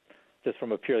just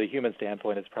from a purely human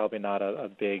standpoint, it's probably not a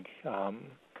big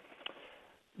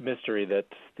mystery that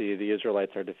the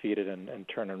Israelites are defeated and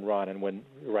turn and run. And when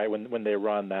they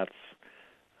run, that's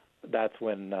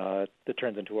when it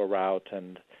turns into a rout,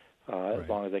 and as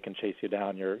long as they can chase you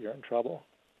down, you're in trouble.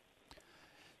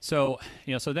 So,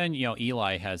 so then,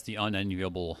 Eli has the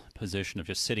unenviable position of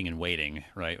just sitting and waiting,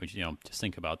 right? Which, just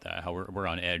think about that, how we're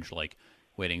on edge, like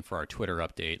waiting for our Twitter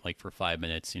update, like for 5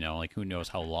 minutes, like who knows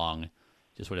how long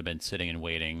just would have been sitting and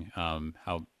waiting,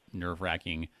 how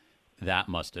nerve-wracking that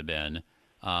must have been.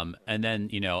 And then,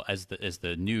 as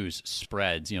the news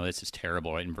spreads, this is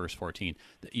terrible, right? In verse 14,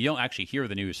 you don't actually hear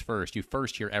the news first. You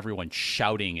first hear everyone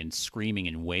shouting and screaming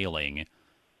and wailing,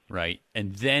 right?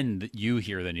 And then you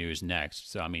hear the news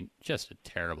next. So, just a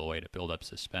terrible way to build up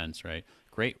suspense, right?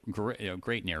 Great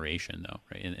narration, though,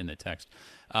 right, in the text.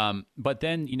 But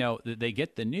then, they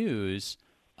get the news,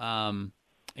 and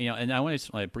I want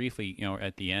to briefly,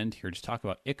 at the end here, just talk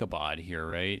about Ichabod here,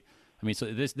 right?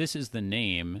 So this is the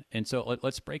name, and so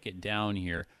let's break it down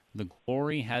here. The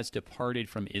glory has departed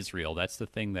from Israel. That's the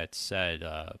thing that's said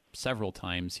several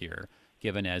times here,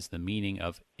 given as the meaning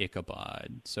of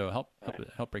Ichabod. So help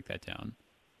break that down.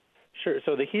 Sure.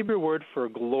 So the Hebrew word for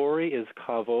glory is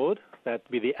kavod. That'd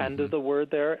be the end of the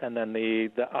word there, and then the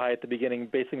I at the beginning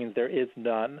basically means there is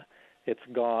none. It's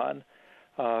gone.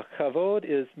 Kavod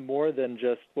is more than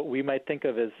just what we might think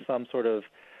of as some sort of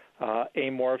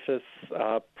amorphous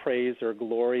praise or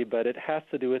glory, but it has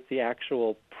to do with the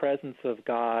actual presence of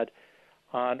God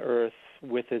on earth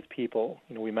with his people.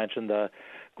 We mentioned the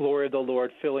glory of the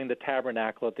Lord filling the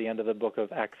tabernacle at the end of the book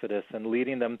of Exodus and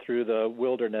leading them through the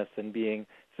wilderness and being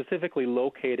specifically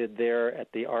located there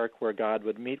at the ark where God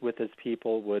would meet with his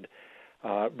people, would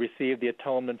receive the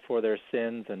atonement for their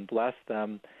sins and bless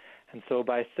them. And so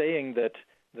by saying that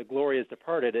the glory has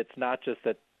departed, it's not just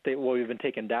that we've been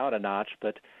taken down a notch,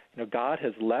 but God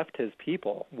has left his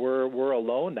people. We're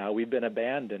alone now. We've been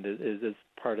abandoned. Is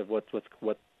part of what's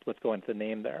going to the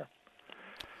name there.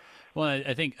 Well,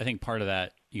 I think part of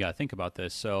that, you got to think about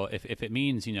this. So if it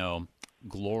means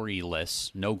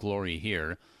gloryless, no glory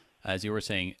here, as you were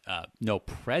saying, no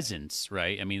presence,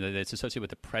 right? It's associated with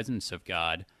the presence of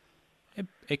God.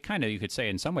 It kind of, you could say,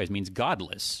 in some ways, means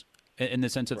godless, in the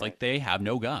sense of right. They have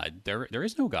no God. There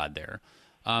is no God there,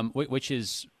 which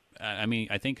is.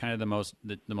 I think kind of the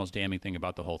most damning thing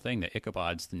about the whole thing, that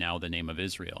Ichabod's now the name of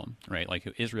Israel, right?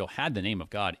 Like Israel had the name of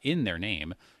God in their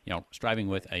name, striving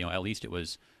with, at least it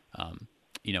was,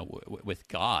 with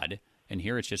God. And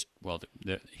here it's just,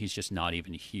 he's just not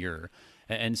even here.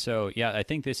 And so, I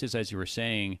think this is, as you were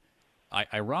saying,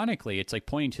 ironically, it's like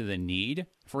pointing to the need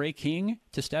for a king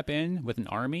to step in with an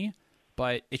army,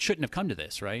 but it shouldn't have come to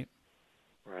this, right?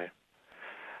 Right.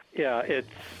 Yeah,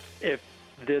 if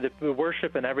the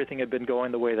worship and everything had been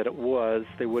going the way that it was,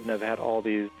 they wouldn't have had all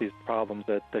these problems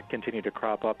that continue to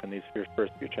crop up in these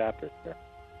first few chapters there.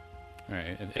 All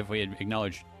right. If we had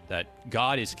acknowledged that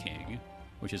God is king,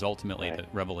 which is ultimately the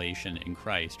revelation in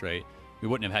Christ, right, we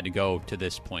wouldn't have had to go to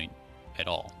this point at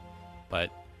all.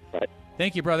 But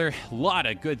thank you, brother. A lot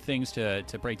of good things to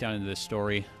break down into this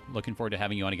story. Looking forward to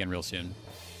having you on again real soon.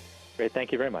 Great.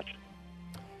 Thank you very much.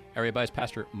 Area Vice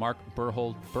Pastor Mark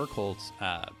Burkholz,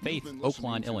 Faith,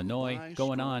 Oaklawn, Illinois,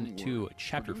 going on to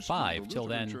Chapter 5. Till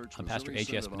then, I'm Pastor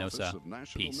A.J. Espinosa.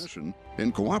 Peace.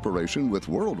 In cooperation with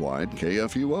Worldwide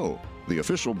KFUO, the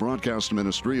official broadcast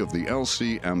ministry of the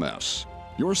LCMS.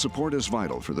 Your support is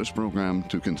vital for this program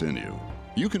to continue.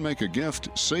 You can make a gift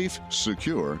safe,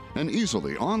 secure, and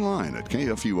easily online at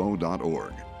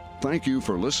kfuo.org. Thank you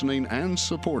for listening and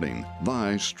supporting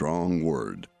Thy Strong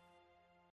Word.